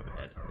 you do have a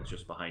head. It's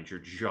just behind your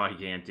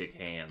gigantic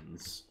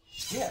hands.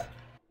 Yeah.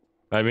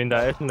 I mean,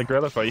 that isn't the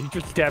gorilla fight. You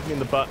just stabbed me in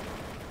the butt.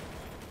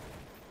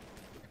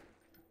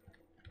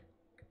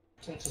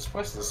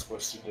 What's this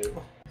supposed to do?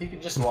 He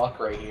can just walk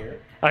right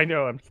here. I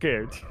know, I'm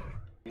scared.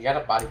 You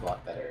gotta body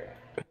block that area.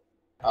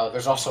 Oh,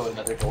 there's also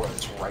another door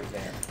that's right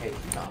there. Hey,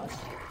 do not. It's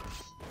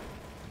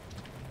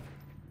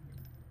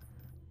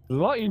a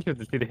lot easier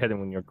to see the hidden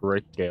when you're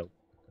grayscale.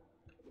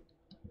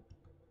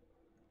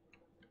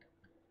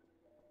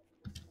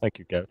 Thank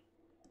you, guys.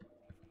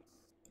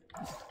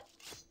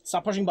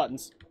 Stop pushing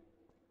buttons.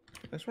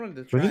 I just wanted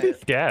to What try did he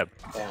it. stab?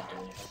 They don't do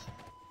anything.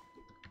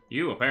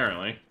 You,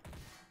 apparently.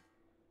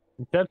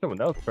 He stabbed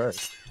someone else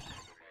first.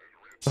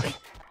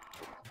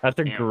 That's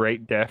a Damn.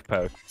 great death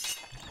post.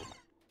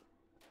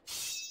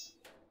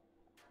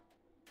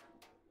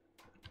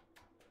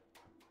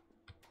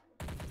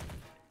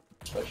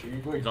 Especially you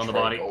going He's on the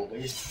trank body.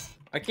 only.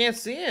 I can't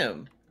see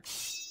him.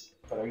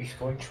 But are you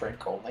going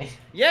trank only?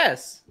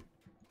 Yes.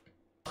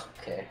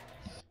 Okay.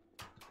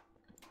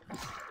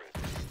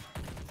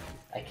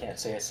 I can't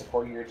say I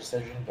support your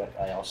decision, but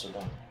I also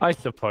don't I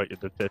support your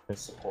decision.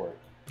 support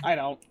I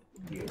don't.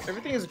 you.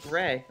 Everything is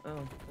gray.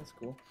 Oh, that's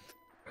cool.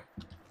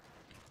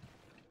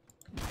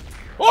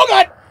 Oh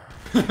god!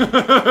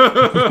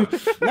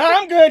 No,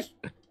 I'm good.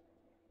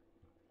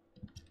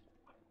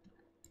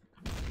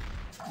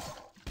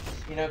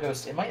 You know,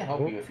 Ghost, it might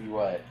help you if you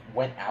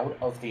went out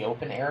of the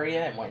open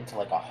area and went into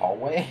like a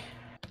hallway.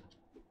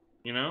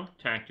 You know,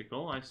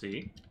 tactical, I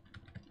see.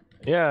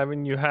 Yeah, I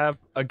mean, you have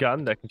a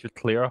gun that can just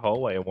clear a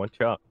hallway in one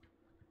shot.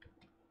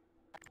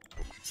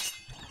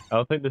 I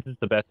don't think this is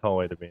the best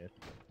hallway to be in.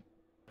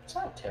 It's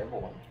not a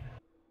terrible one.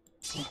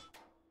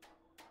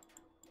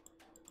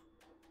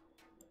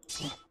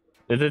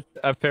 It is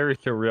a very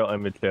surreal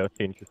image there,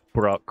 seeing just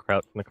Brock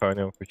crouched in the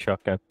corner with a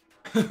shotgun.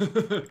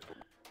 The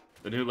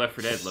new Left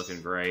 4 Dead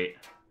looking great.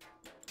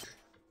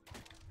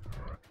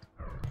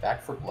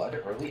 Back for Blood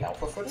early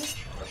alpha footage?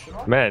 Question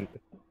mark? Man,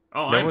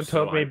 Oh, No I'm one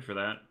so told me- hyped for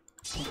that.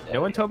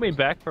 no one told me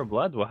Back for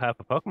Blood will have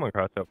a Pokemon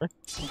crossover.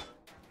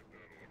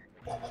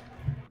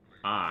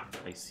 Ah,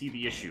 I see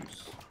the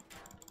issues.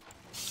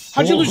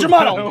 How'd you Oh, lose your no.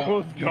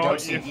 model? You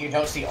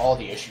don't see all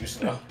the issues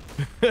though.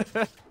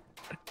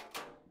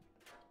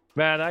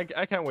 Man,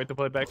 I can't wait to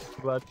play Back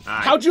for Blood.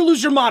 How'd you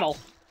lose your model?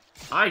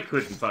 I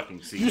couldn't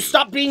fucking see You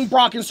stopped being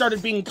Brock and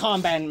started being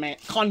Combine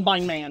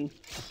Man.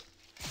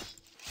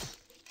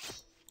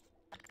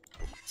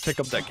 Pick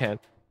up that can.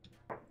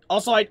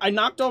 Also, I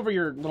knocked over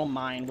your little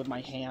mine with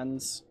my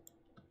hands.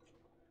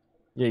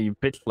 Yeah, you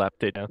bitch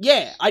slapped it down.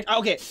 Yeah,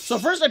 okay, so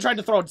first I tried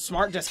to throw a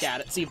smart disc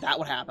at it, see if that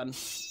would happen.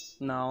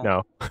 No.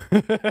 No.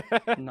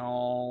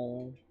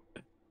 No.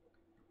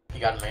 You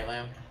got a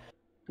melee?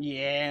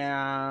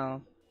 Yeah.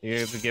 You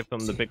have to give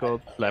them the big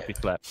old slappy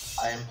slap.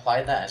 I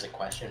implied that as a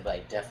question, but I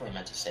definitely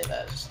meant to say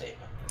that as a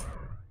statement.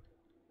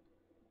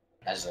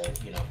 As a,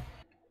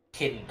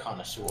 hidden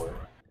connoisseur.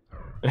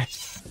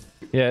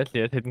 Yes,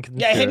 hidden connoisseur.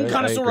 Yeah, hidden I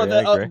connoisseur agree,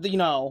 of I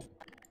agree.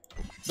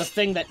 the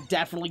thing that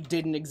definitely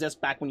didn't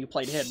exist back when you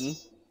played hidden.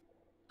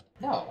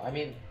 No, I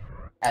mean,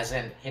 as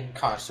in hidden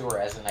connoisseur,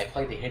 as in I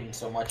play the hidden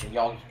so much and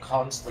y'all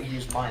constantly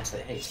use mine so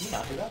that, hey, can you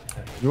not do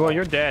that? Well,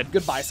 you're dead.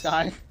 Goodbye,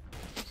 Sky.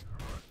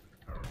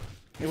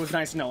 It was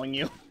nice knowing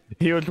you.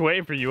 He was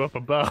waiting for you up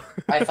above.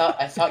 I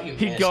thought you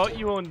missed. He got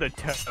you on the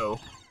toe.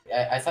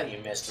 I thought you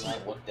missed, and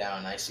I looked down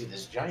and I see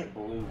this giant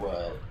blue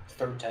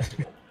third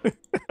testicle.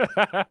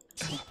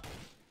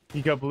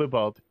 You got blue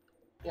balled.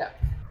 Yeah.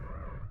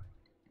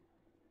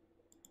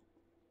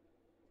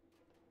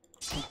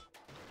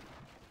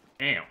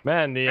 Ow.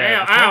 Man, the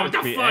Ow, the ow, must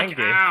the be fuck,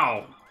 angry.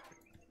 ow!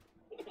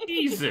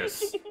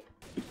 Jesus.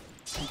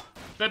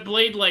 That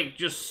blade, like,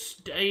 just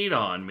stayed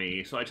on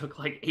me, so I took,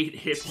 like, 8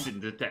 hits in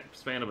the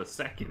span of a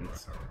second.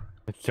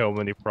 So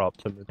many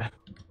props in the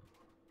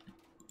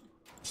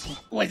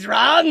What's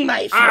wrong,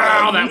 my friends?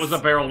 Ow, that was a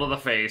barrel to the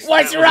face.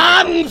 What's That was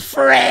a wrong, The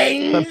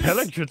friends?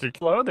 pellet just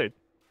exploded.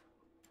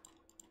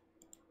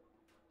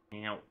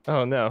 barrel. Ow.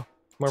 Oh no.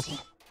 More.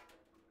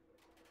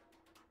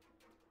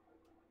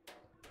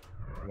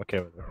 I'm okay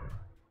with it.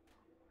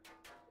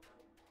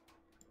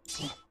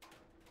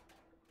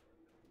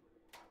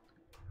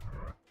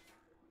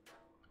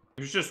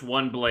 There's just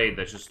one blade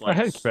that's just, Oh, like,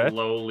 hey, Spesh.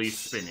 slowly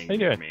spinning How you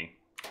near doing? me.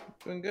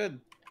 Doing good.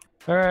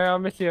 Alright, I'll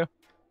miss you.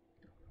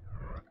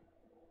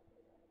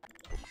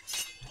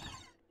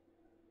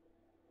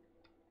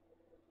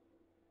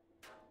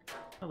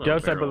 Hello,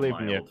 Ghost, I Barrel, believe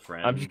my in you. old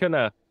friend. I'm just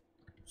gonna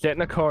sit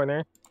in a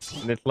corner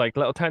in this like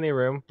little tiny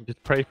room and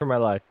just pray for my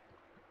life.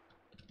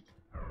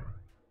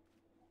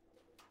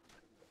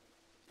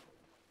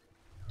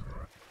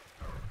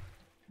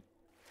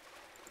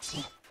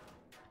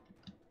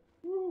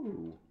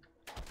 Woo.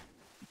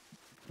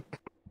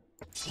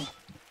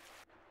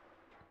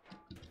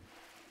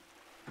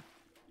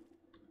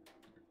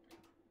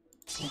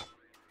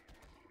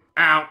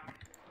 Ow.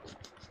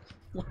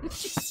 Why did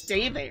you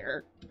stay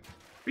there?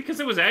 Because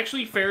it was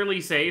actually fairly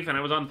safe, and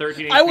I was on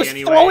 13 HP I was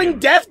anyway. throwing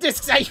death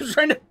discs at you,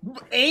 trying to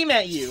aim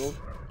at you.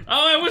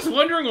 Oh, I was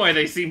wondering why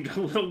they seemed a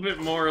little bit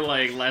more,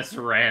 like, less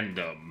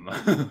random.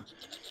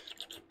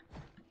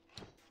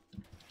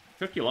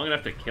 Took you long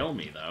enough to kill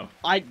me, though.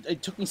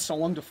 It took me so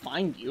long to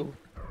find you.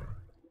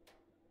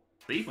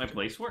 See, my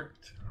place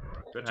worked.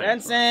 Good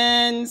hiding spot.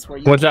 Jensen's, where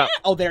you What's at? up?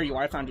 Oh, there you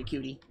are. I found you,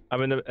 cutie.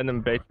 I'm in the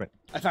basement.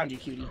 I found you,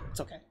 cutie. It's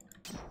okay.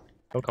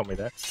 Don't call me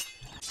that.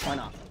 Why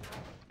not?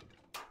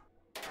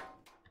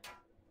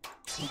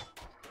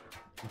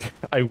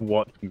 I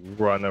want you to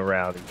run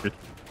around and just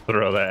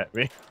throw that at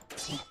me.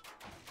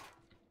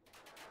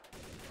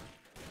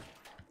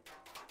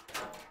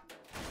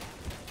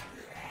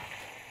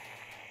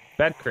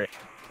 Bad crit.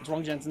 What's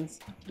wrong, Jensen's?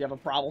 Do you have a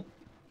problem?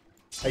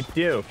 I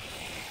do.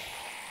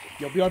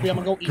 Yo, BRB,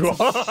 I'm gonna go eat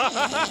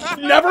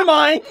some... Never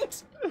mind!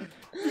 I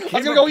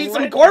was gonna go eat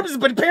some corpses,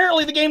 but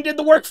apparently the game did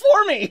the work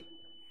for me!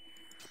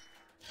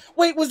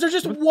 Wait, was there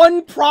just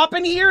one prop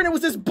in here and it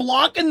was this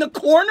block in the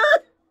corner?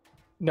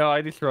 No,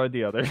 I destroyed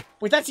the other.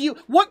 Wait, that's you.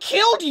 What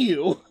killed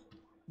you?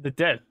 The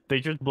dead. They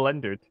just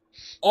blended.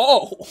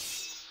 Oh.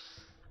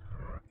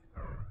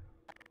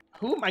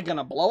 Who am I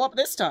gonna blow up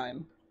this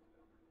time?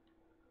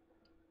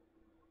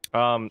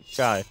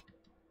 Sky.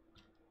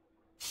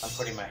 I'm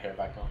putting my hair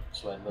back on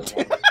so I live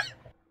longer.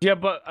 Yeah,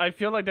 but I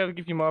feel like that would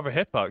give you more of a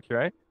hitbox,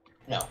 right?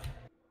 No.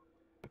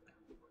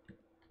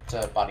 It's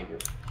a body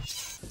group.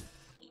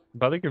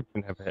 Body groups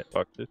can have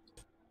hitboxes.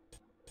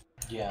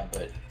 Yeah,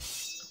 but...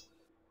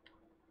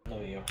 No,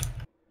 you.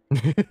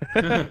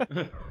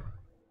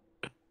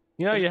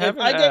 You know, you If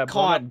haven't I get blown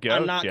caught, up Ghost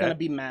I'm not yet. gonna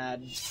be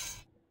mad.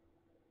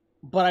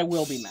 But I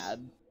will be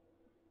mad.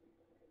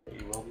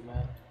 You will be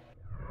mad.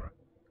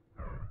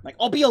 Like,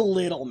 I'll be a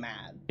little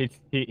mad.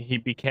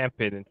 He'd be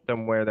camping in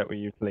somewhere that we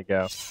usually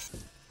go.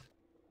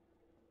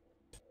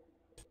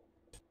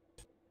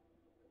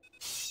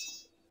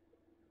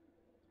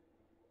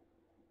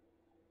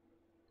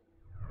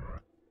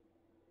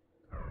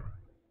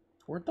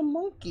 Where'd the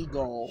monkey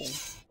go?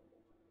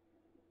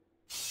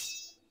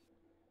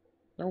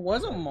 There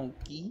was a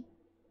monkey.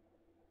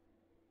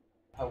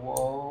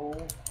 Hello?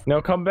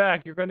 No, come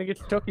back. You're gonna get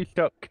stuck.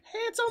 Hey,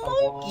 it's a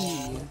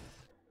monkey.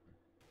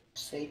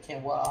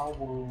 Satan,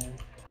 wow.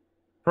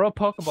 Throw a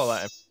Pokeball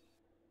at him.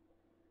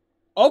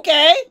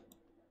 Okay.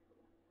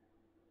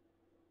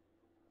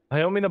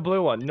 I only mean the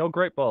blue one. No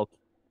Great Balls.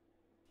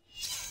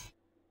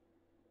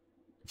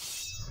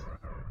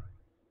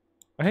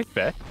 I hate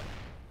Spesh.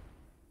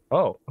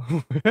 Oh.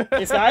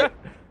 Hey, Sky?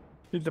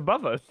 He's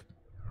above us.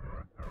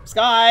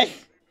 Sky!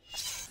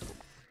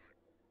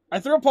 I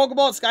threw a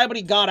Pokeball at Sky, but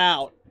he got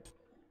out.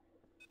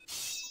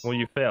 Well,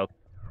 you failed.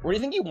 Where do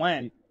you think he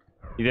went?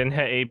 You didn't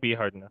hit A/B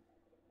hard enough.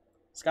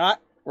 Scott?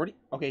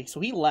 Okay, so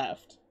he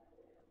left.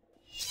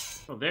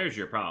 Oh, there's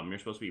your problem. You're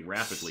supposed to be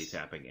rapidly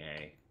tapping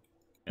A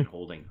and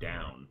holding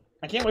down.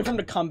 I can't wait for him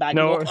to come back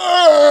No. and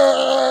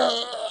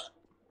go,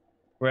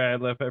 Where I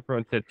left,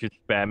 everyone said just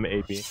spam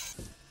A/B.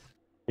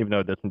 Even though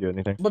it doesn't do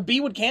anything. but B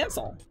would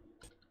cancel.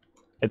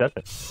 It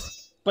doesn't.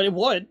 But it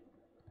would.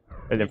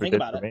 It never think did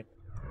about for it. me.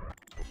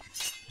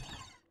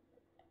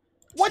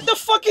 What the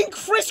fucking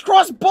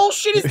crisscross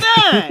bullshit is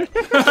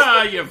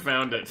that? You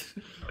found it.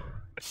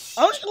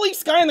 I'm just gonna leave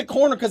Sky in the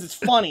corner because it's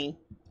funny.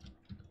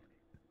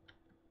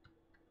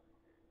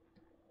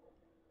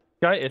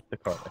 Guy is the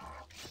corner.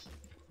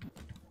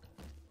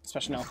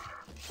 Special no.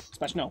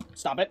 Special no.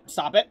 Stop it.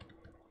 Stop it.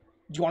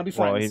 Do you want to be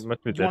Well, friends? he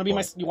must be Do you want to be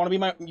my? dead You want to be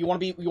my? You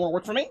want to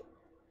work for me?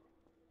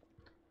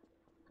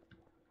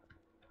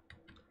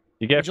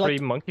 You get Would you free like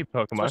to- monkey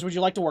Pokemon. Special, would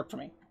you like to work for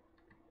me?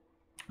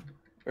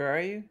 Where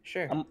are you?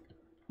 Sure. I'm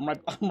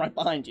right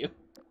behind you.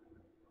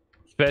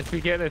 Spesh,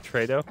 we getting a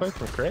trade offer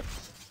for Crit?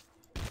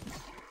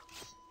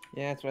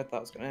 Yeah, that's what I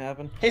thought was gonna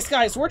happen. Hey,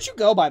 Sky, so where'd you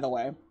go, by the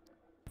way?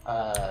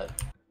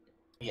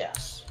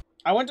 Yes.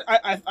 I went.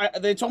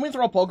 They told me to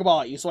throw a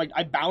Pokeball at you, so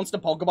I bounced a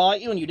Pokeball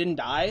at you, and you didn't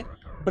die,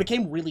 but it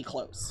came really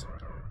close.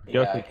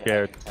 Yoshi I can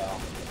scared.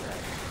 tell.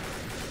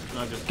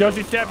 No, just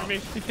Josie stabbed me!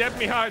 He stabbed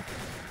me hard!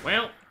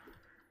 Well,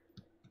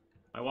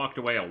 I walked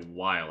away a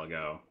while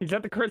ago. He's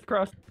at the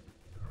crisscross.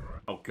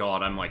 Oh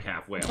god, I'm like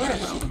halfway up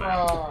the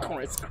map.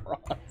 Crisscross.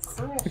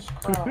 Crisscross.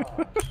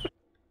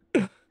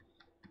 Crisscross.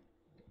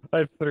 I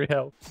have 3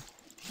 health.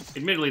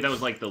 Admittedly, that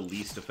was like the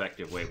least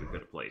effective way we could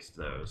have placed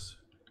those.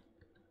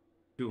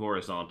 2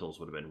 horizontals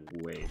would have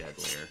been way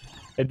deadlier.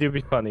 It do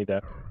be funny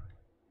though.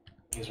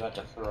 He's about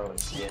to throw a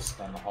disc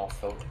on the whole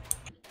field.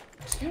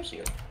 Excuse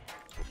you.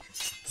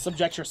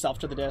 Subject yourself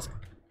to the disc.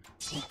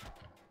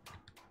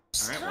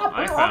 Alright, well,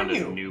 I found a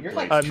new You're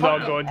place. like I'm trying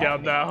not to going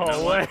down that You know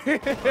hallway.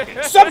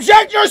 Okay.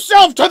 Subject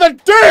yourself to the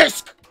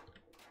disc!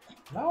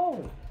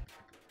 No.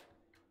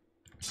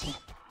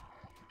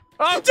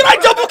 Oh, Did I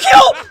double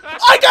kill?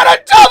 I got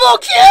a double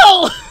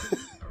kill!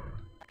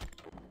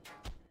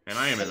 And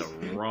I am in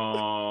the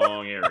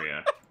wrong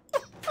area.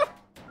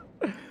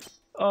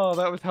 oh,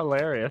 that was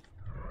hilarious.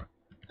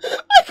 I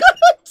got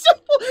a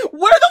double.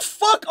 Where the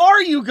fuck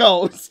are you,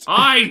 Ghost?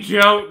 I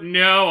don't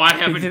know. I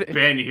haven't Is it-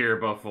 been here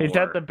before. He's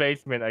at the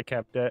basement. I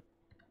kept it.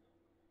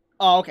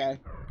 Oh, okay.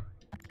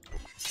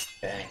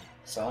 Dang.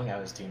 Selling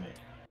out his teammate.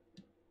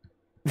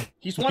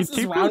 He just wants You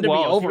this keep round to your be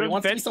walls. over. You He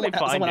wants to see eventually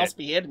someone find else it.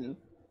 be hidden.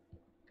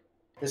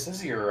 This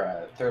is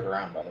your 3rd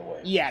round, by the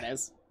way. Yeah, it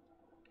is.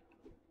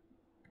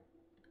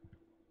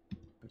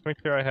 Let's make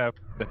sure I have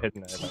the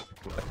hidden item.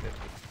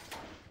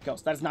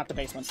 Ghost, that is not the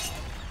basement.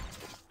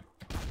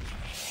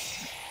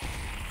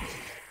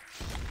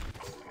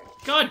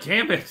 God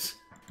damn it!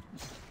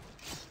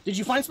 Did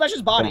you find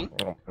Spesh's body?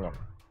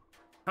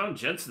 Found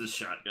Jensen's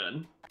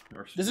shotgun.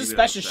 Or This is maybe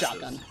that was Spesh's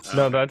shotgun.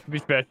 No, that'd be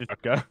Spesh's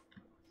shotgun.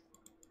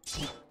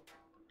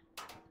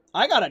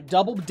 I got a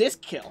double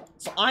disc kill,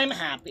 so I'm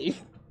happy.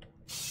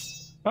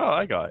 Oh,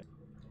 I got it.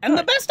 And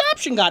the best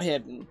option got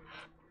hidden.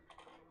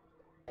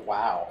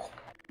 Wow.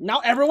 Now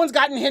everyone's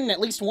gotten hidden at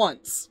least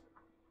once.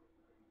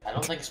 I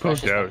don't think Spesh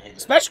is doubt. gonna hit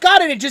it. Spesh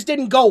got it, it just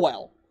didn't go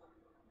well.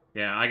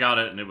 Yeah, I got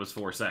it and it was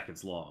 4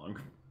 seconds long.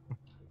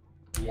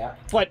 Yeah.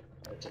 But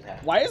That did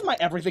happen. why is my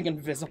everything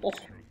invisible?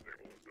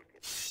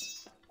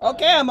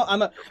 Okay, I'm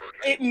a.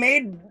 It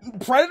made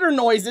predator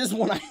noises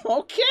when I.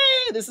 Okay,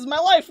 this is my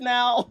life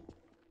now.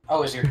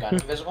 Oh, is your gun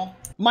invisible?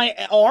 My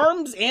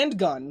arms and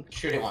gun.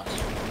 Shoot it once.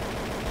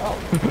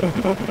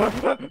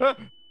 Oh.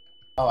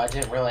 Oh, I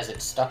didn't realize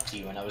it stuck to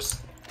you, and I was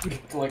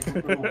like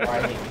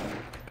riding.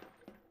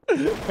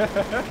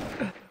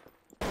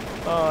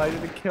 Oh, I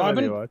didn't kill I've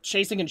been anyone.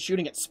 chasing and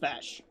shooting at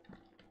Spesh.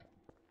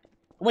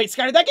 Wait,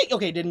 Sky, did that get?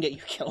 Okay, it didn't get you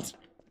killed.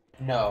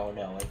 No,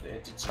 no, it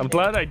did I'm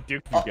glad I duked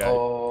you guys.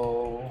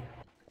 Oh.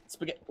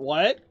 Spaghetti.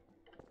 What?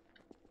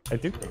 I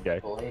duked you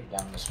guys. Blade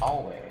down this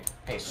hallway.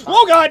 Hey, stop.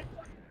 Oh God!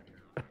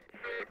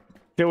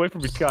 Get away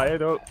from me, Sky. I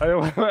don't. I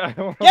don't. I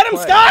don't Get him,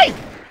 play. Sky!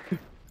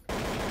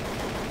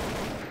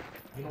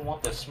 You don't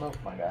want the smoke,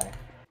 my guy.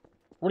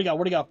 Where'd he go?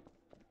 Where'd he go?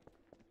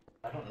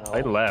 I don't know.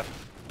 I left.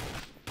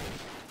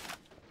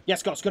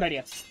 Yes, Ghost. Good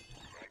idea.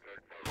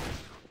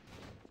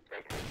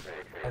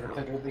 I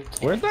literally can't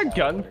Where's that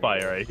tell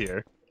gunfire I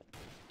hear?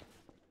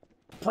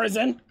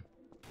 Prison.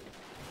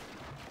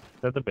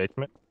 Is that the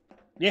basement?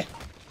 Yeah.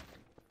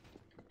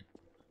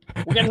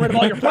 We're getting rid of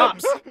all your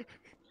props.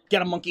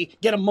 Get a monkey.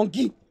 Get a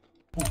monkey.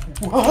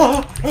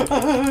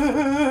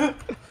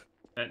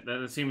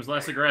 That seems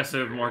less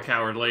aggressive, more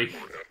cowardly.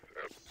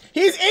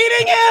 He's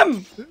eating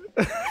him!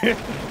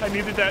 I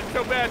needed that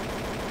so bad.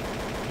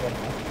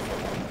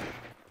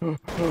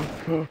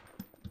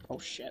 Oh,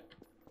 shit.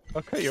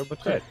 Okay, you're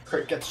almost dead.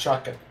 Crit, get the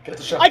shotgun. Get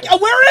the shotgun.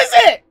 Where is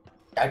it?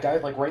 I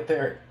died like right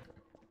there.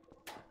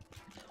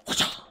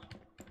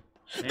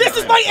 This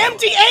is my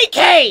empty AK!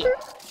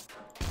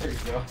 There you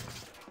go.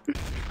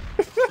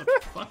 Where the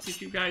fuck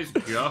did you guys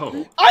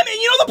go? I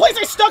mean, you know the place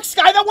I stuck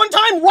Sky that one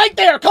time? Right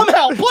there! Come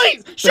help,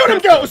 please! Shoot him,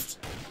 Ghost!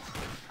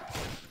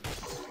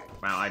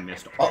 Wow, I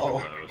missed all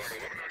of those.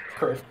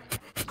 Crit.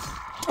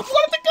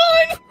 What the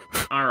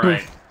gun?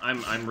 Alright,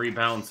 I'm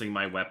rebalancing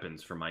my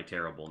weapons for my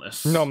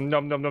terribleness. Nom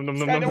nom nom nom nom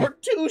nom Sky, there nom. were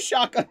 2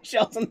 shotgun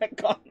shells in that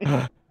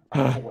gun.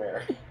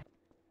 Where?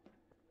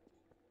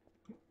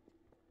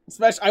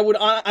 Spesh,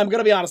 I'm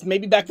gonna be honest,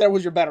 maybe back there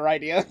was your better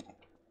idea.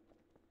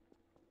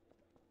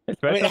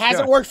 I mean, it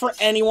hasn't worked for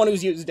anyone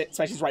who's used it,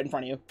 Spesh is right in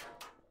front of you.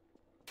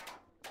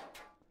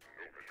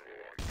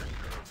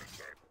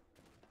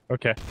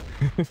 Okay.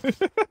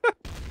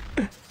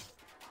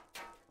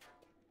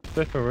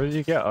 Where did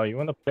you get? Oh, you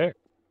went up there.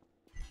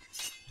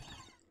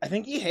 I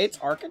think he hates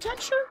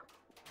architecture?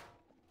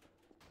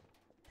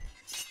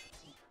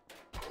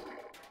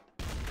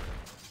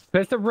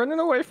 They're running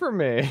away from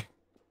me.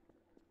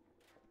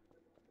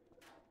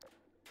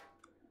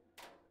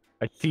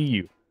 I see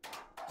you.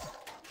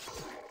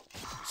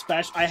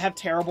 Spesh, I have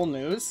terrible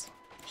news.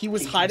 He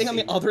was hiding on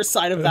the other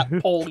side of that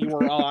pole you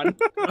were on.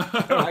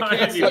 I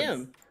can't see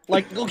him.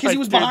 Like, because he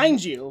was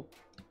behind you.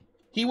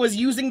 He was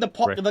using the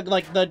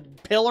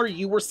pillar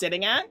you were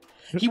sitting at.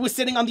 He was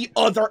sitting on the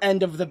other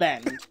end of the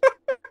bend.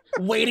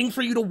 Waiting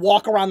for you to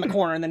walk around the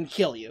corner and then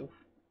kill you.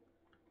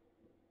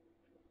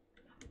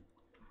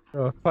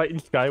 Fighting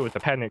Sky was a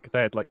panic because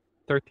I had like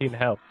 13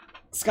 health.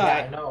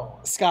 Sky. Yeah, I know.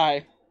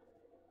 Sky.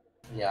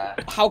 Yeah.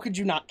 How could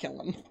you not kill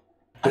him?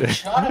 I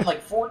shot him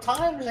like 4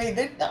 times and he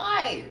didn't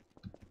die.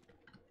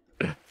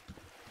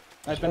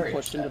 I've been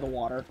pushed into the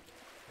water.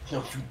 No,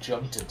 you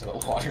jumped into the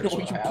water. No,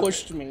 you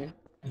pushed me.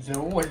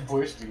 No one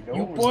pushed you. No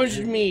You one was pushed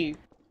hitting me.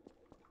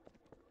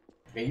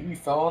 Baby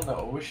fell in the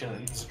ocean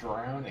and he's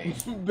drowning.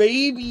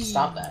 Baby.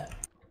 Stop that.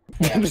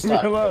 Hey, I'm Leave me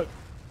stuck. alone.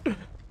 I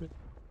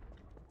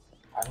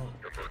don't...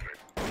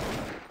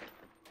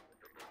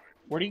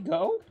 Where'd he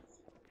go?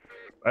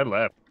 I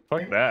left.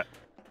 Fuck that.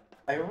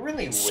 I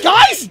really wish...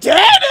 Sky's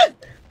dead?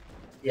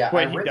 Yeah,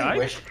 Wait, I he really died?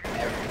 wish...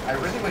 I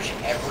really wish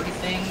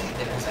everything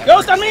that has ever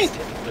Ghost on me!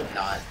 existed would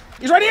not...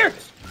 He's right here!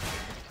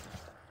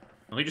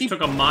 Well, he just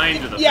took a mine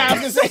to the Yeah, I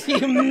face. was gonna say,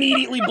 he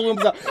immediately blew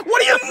himself. What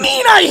do you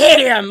mean I hit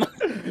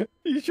him?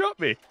 You shot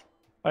me.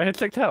 I had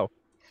 6 health.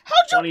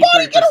 How'd your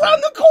body get 23%.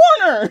 around the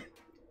corner?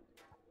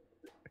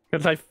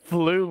 Because I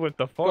flew with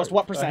the force. Ghost,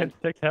 what I had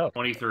percent? 6 health.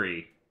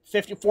 23.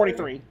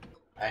 43.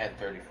 I had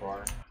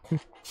 34.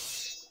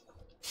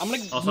 I'm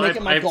gonna Also, make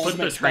it my I goal put to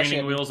the make training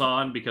special. wheels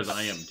on because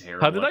I am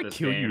terrible How did at I this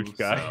kill you, game,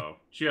 Sky? so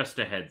just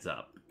a heads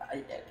up.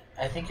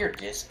 I think your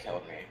disc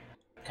killed me.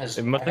 Because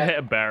It must have hit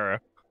a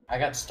barrier. I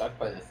got stuck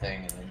by the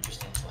thing and then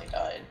just instantly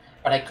died.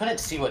 But I couldn't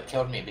see what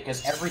killed me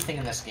because everything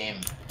in this game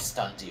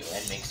stuns you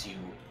and makes you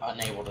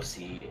unable to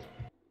see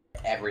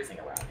everything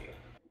around you.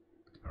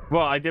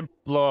 Well, I did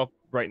blow up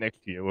right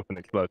next to you with an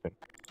explosion.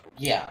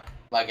 Yeah,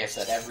 like I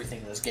said,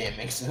 everything in this game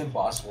makes it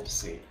impossible to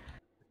see.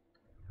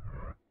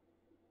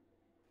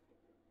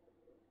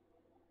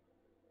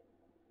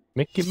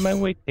 Making my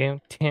way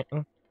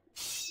downtown.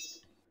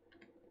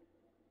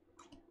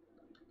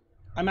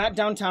 I'm at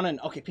downtown and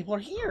okay, people are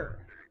here.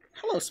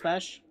 Hello,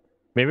 Spesh.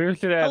 Maybe we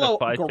should add Hello, a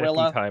 5-second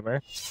gorilla.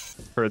 timer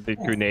for the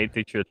grenades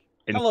that just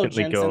Hello,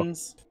 instantly go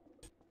Jensen's.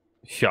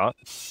 shot.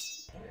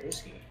 Where is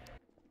he?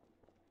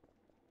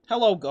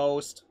 Hello,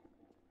 Ghost.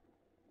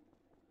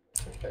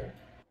 Right there.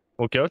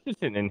 Well, Ghost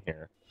isn't in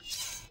here.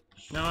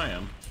 No, I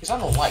am. He's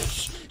on the light.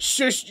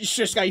 Shush,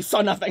 shush, guy, you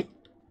saw nothing.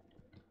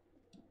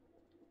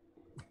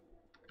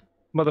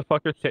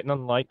 Motherfucker sitting on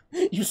the light.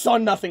 You saw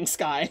nothing,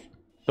 Sky.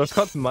 Those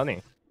cost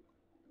money.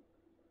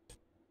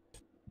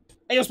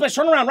 Hey, yo, Spesh,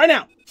 turn around right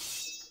now.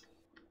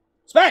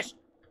 Spesh!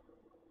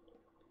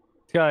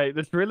 Sky,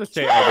 this real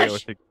estate Smash! idea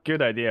was a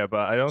good idea, but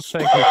I don't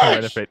think we can Smash!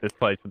 renovate this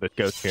place with this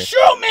ghost here.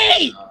 Shoot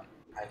me!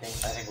 I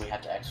think we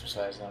had to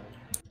exercise them.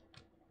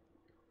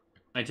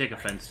 I take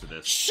offense to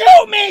this.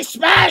 Shoot me,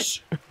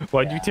 Spesh!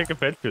 Why'd Yeah. you take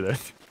offense to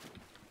this?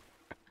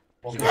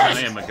 Well, Because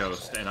I am a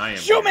ghost, and I am.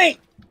 Shoot me!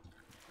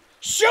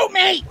 Shoot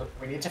me!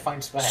 we need to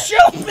find Spesh.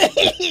 Shoot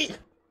me!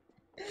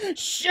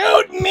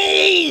 Shoot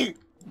me!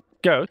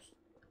 Ghost?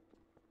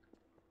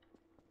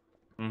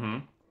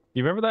 Mm-hmm.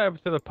 You remember that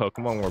episode of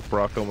Pokemon where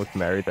Brock almost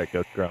married that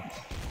ghost girl?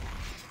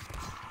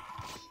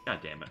 God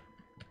damn it.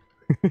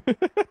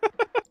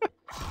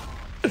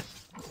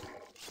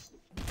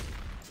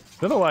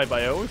 Don't know why,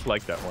 but I always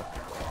like that one.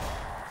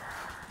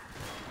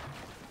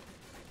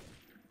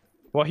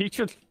 Well, he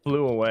just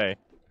flew away.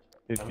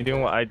 Is he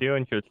doing what I do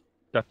and just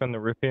stuck on the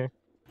roof here?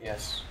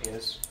 Yes, he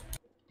is.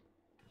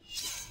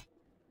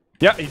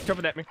 Yeah, he's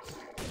jumping at me.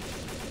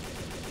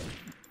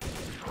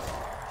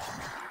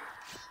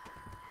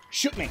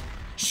 Shoot me!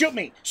 Shoot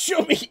me!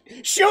 Shoot me!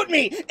 Shoot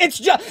me! It's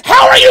just.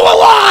 How are you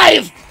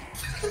alive?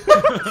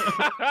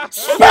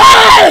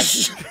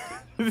 Smash!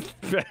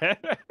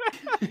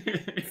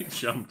 He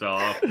jumped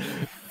off.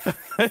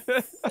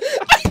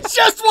 I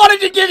just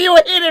wanted to give you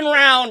a hidden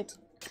round.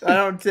 I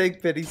don't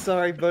take pity.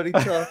 Sorry, buddy.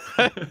 Tough.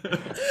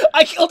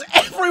 I killed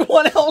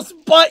everyone else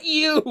but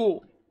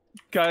you.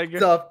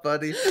 Tough,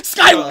 buddy.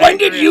 Sky, when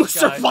did you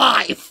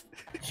survive?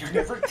 You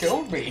never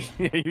killed me.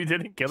 You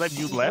didn't kill him.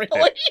 You left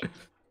Really? it.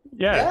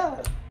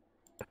 Yeah.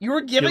 You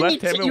were giving me.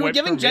 You were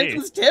giving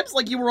Jenkins tips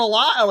like you were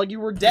alive, like you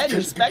were dead in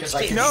Because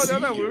I spectate. can No,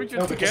 see we were you.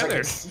 just because I together.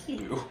 can see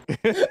you.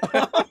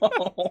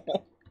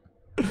 Oh.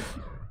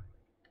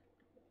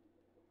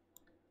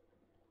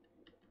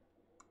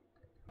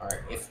 Alright,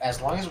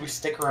 as long as we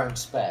stick around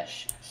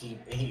Spesh, he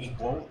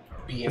won't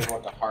be able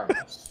to harm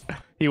us.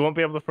 He won't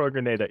be able to throw a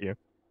grenade at you.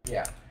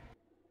 Yeah.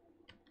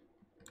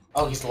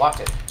 Oh, he's locked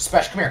it.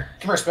 Spesh, come here.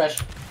 Come here,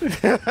 Spesh.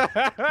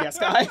 Yes,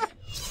 guy.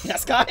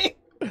 Yes, guy.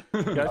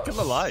 Guy's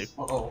still alive.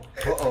 Uh-oh.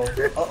 Uh-oh.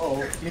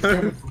 Uh-oh. He's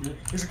coming for me.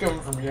 He's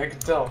coming for me, I can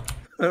tell.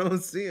 I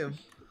don't see him.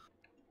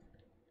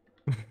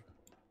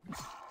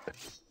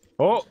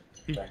 Oh,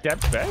 he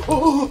stepped back.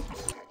 Oh!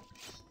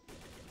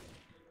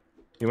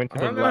 He went to I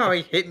the don't know how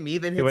left. he hit me,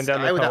 then He hit went down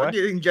Sky the without hallway?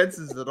 getting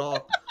Jensen's at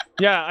all.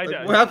 Yeah, I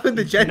Like, what happened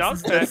to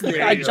Jensen's? Knocked back There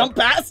me. I you go. jumped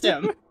past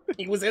him.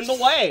 He was in the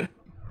way.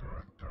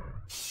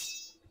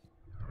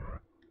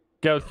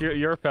 Ghost,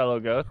 you're a fellow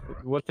ghost.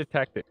 What's the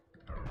tactic?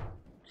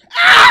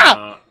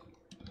 Ah!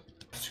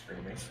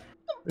 Screaming.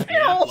 Yeah,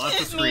 Meryl lots of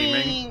hit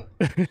screaming.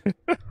 me.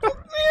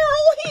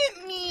 Meryl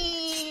hit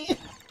me.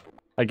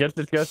 I guess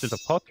this ghost is a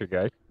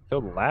poltergeist. So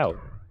loud.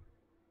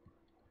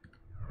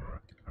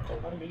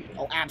 Don't let him eat me.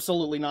 Oh,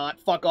 absolutely not.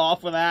 Fuck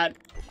off with that.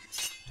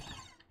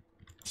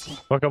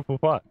 Fuck up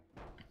with what?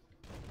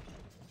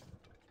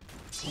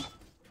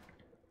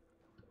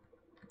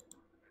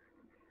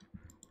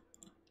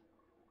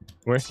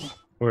 Where is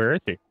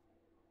he?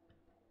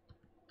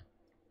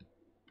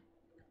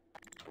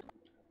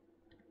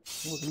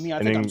 Look at me. I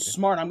And think I'm then-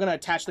 smart. I'm gonna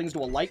attach things to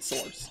a light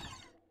source.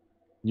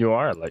 You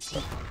are like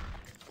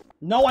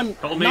No, I'm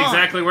Told me not.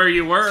 exactly where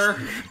you were.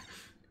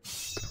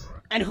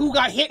 And who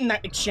got hit in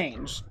that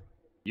exchange?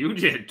 You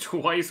did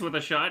twice with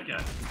a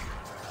shotgun.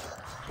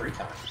 3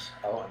 times.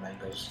 Oh, and then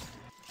goes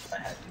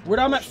ahead. Where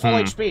I'm at full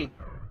HP.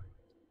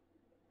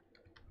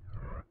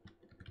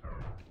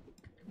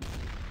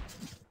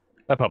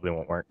 that probably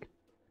won't work.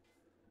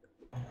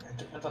 It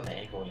depends on the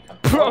angle when you come.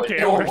 Okay,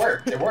 it it won't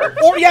worked. work. It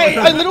worked. Or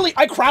yeah,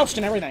 I crouched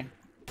and everything.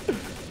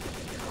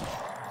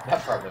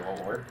 That probably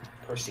won't work.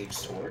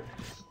 Proceeds to work.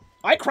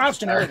 I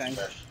crouched and everything.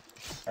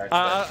 Alright,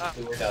 Uh,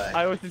 we were done.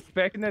 I was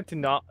expecting it to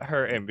not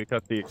hurt him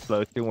because the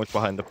explosion was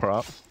behind the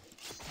prop.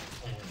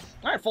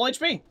 All right, full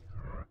HP.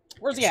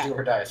 Where's he at? Do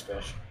or die,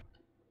 Spesh.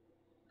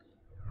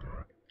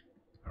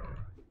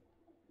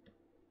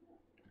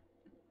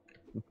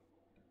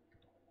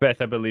 Beth,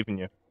 I believe in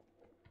you.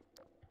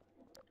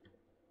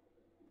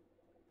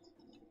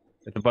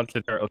 There's a bunch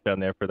of turtles down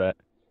there for that.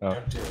 Oh.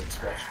 Don't do it,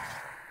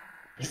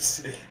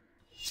 Spesh.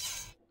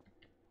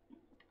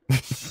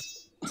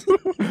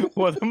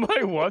 What am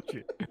I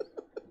watching?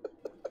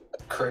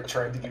 Crit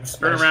trying to give Spesh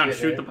Turn around, shit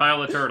shoot in. the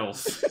pile of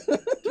turtles.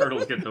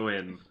 Turtles get the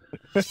win.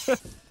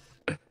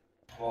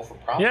 Well, for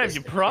prop Yeah, is if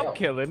you the prop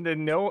kill. kill him,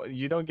 then no,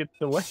 you don't get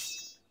the win.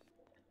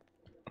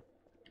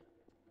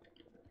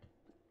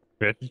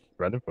 Beth is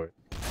running for it.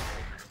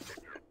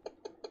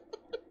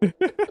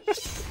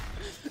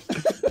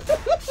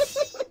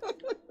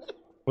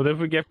 What if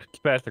we get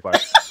spastic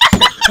life?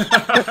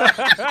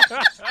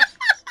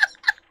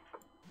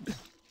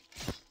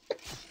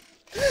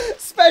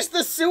 Spesh,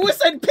 the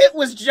suicide pit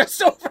was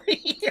just over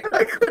here.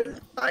 I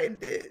couldn't find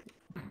it.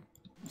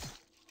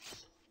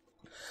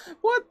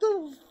 What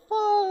the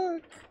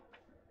fuck?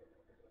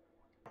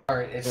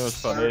 Alright, it's It was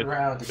funny. third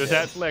round. There's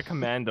again. actually a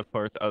command to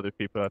force other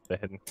people out the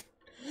hidden.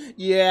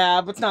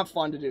 Yeah, but it's not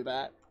fun to do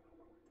that.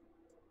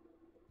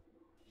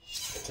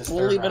 It's his We'll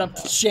third leave it round up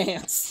to now.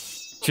 chance.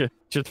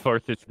 Just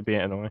force it to be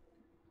annoying.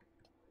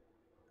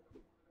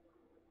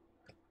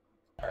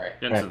 Alright.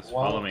 Jensen, Well,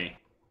 follow me.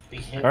 Be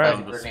hit Alright. by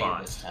the The grenade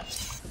spot. this time.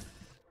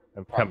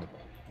 I'm Probably.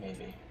 coming.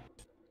 Maybe.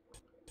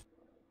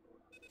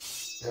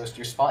 Ghost,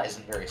 your spot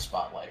isn't very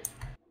spotlight.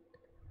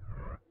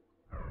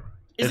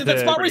 Is It's it that a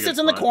spot where he pretty sits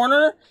good in the spot.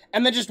 corner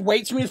and then just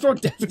waits for me to throw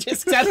death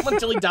discs at him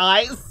until he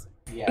dies?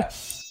 Yeah.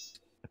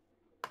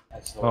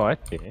 That's the Oh, one.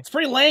 I see. It's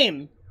pretty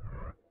lame.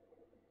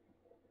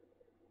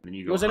 Then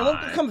you go Was anyone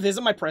high. gonna come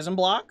visit my prison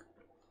block?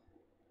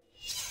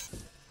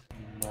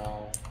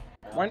 No.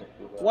 I don't Why- think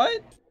we will.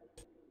 What?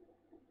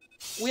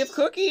 We have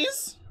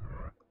cookies.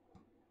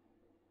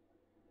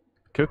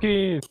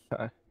 Cookies.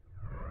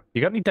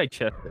 You got any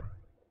digestive?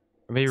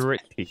 Or maybe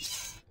rich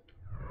teeth?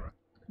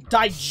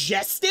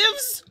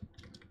 Digestives?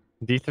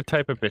 These are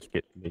type of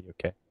biscuits in the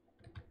UK.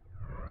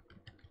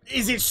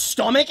 Is it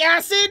stomach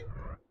acid?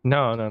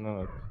 No.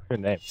 It's your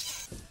name.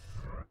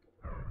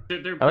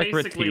 They're I like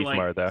basically Ritz like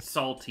more, though.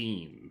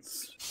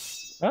 saltines.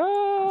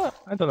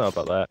 I don't know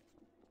about that.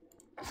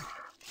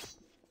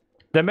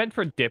 They're meant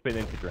for dipping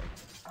into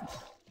drinks.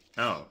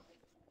 Oh.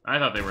 I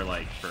thought they were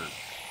like for,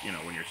 you know,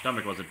 when your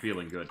stomach wasn't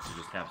feeling good to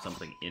just have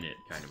something in it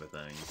kind of a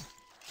thing.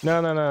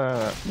 No.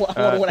 What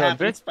So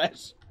happened,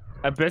 Spesh?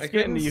 A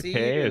biscuit in the UK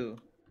is You.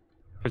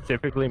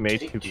 specifically made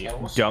Did to he be kill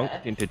dunked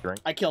Spad? into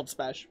drink. I killed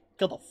Spesh.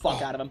 Killed the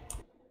fuck out of him.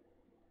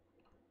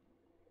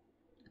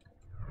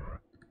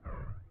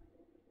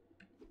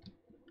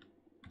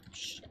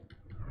 Shit.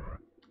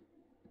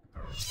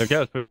 So,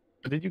 Ghost, where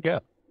did you go?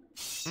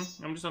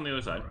 I'm just on the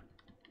other side.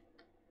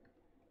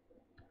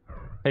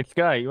 Hey,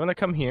 Sky, you want to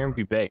come here and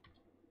be baked?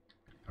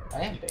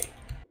 I am big.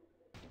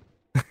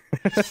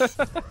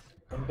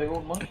 I'm a big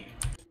old monkey.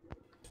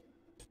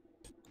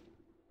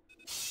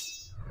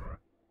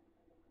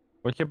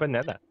 What's your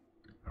banana?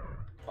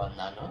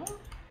 Banana?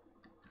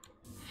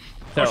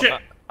 So, Oh, shit.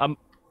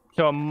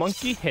 So a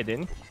monkey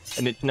hidden,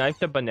 and it's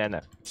knifed a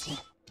banana.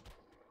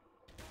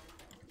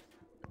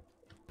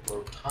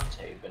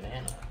 Rotate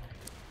banana.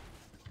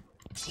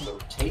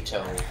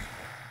 Rotato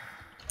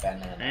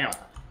banana. Damn.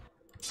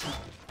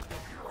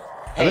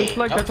 It looks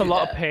like don't there's a do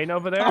lot that. of pain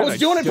over there. I was and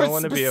doing it don't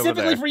want to be over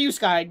specifically there. for you,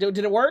 Sky. Did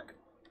it work?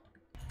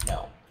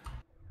 No.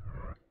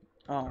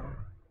 Oh.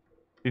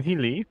 Did he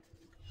leave?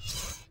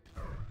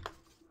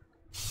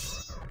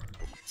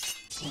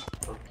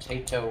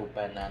 Rotato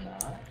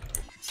banana.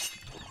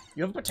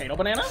 You have a potato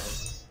banana?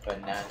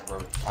 Banana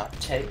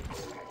rotate.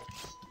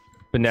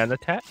 Banana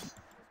tat?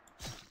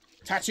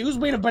 Tattoos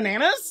made of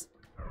bananas?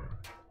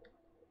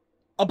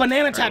 A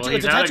banana Alright, tattoo. well,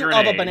 It's a he's out tattoo of a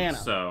grenade, banana.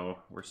 So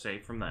we're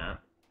safe from that.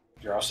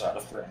 You're also out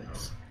of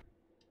friends.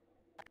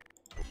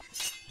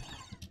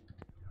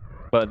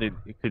 But it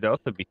could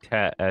also be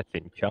tat as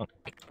in chunk.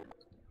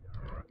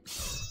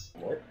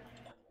 What?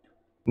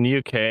 In the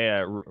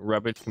UK,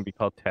 rubbish can be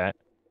called tat.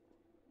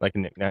 Like a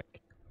knick-knack.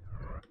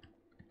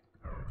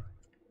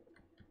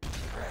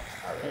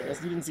 I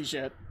guess you didn't see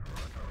shit.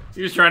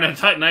 He was trying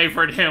to knife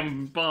our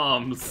damn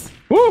bombs.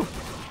 Woo!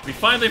 We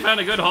finally found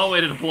a good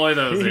hallway to deploy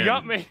those in. He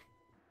got me!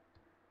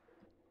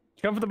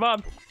 Come for the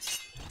bomb!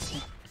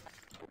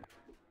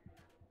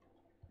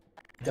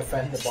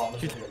 Defend the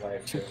bombs with your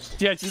life, Ghost.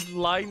 Yeah, just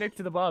lie next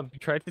to the bomb. If he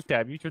tries to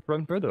stab you, just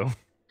run further.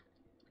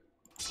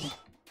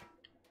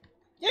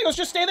 Yeah, let's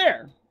just stay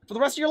there for the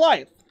rest of your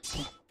life.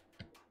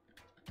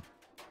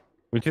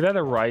 We should have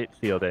a riot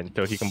shield in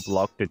so he can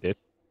block the disc.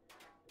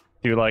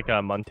 Do like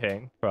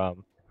Montaigne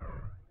from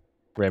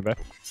Rainbow.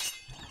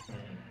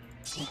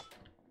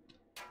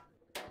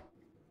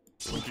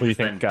 Would do you just think,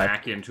 then guy?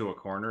 back into a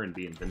corner and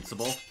be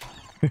invincible?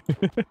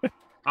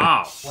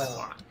 Oh,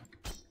 fuck.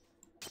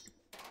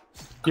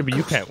 Yeah, but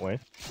you can't win.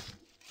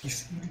 You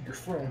shooting your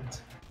friend.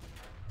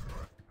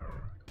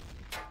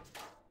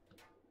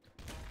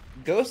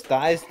 Ghost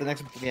dies the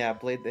next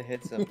blade that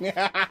hits him.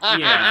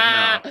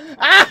 Yeah,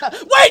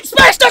 Wait,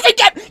 Smash doesn't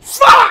get.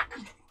 Fuck!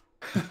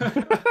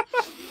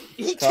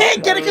 He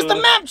can't get it because the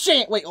map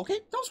chance. Wait, okay,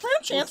 that was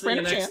random chance. We'll see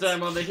you Random next chance.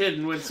 time on the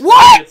hidden when Spesh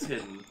What? gets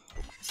hidden.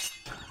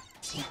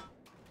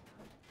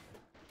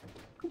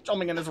 I'm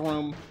jumping in this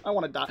room. I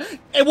want to die.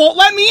 It won't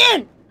let me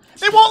in.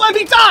 It won't let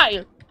me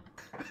die.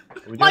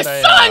 We My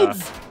doing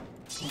sons.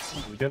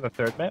 We doing the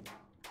third map?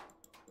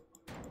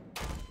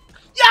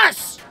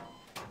 Yes.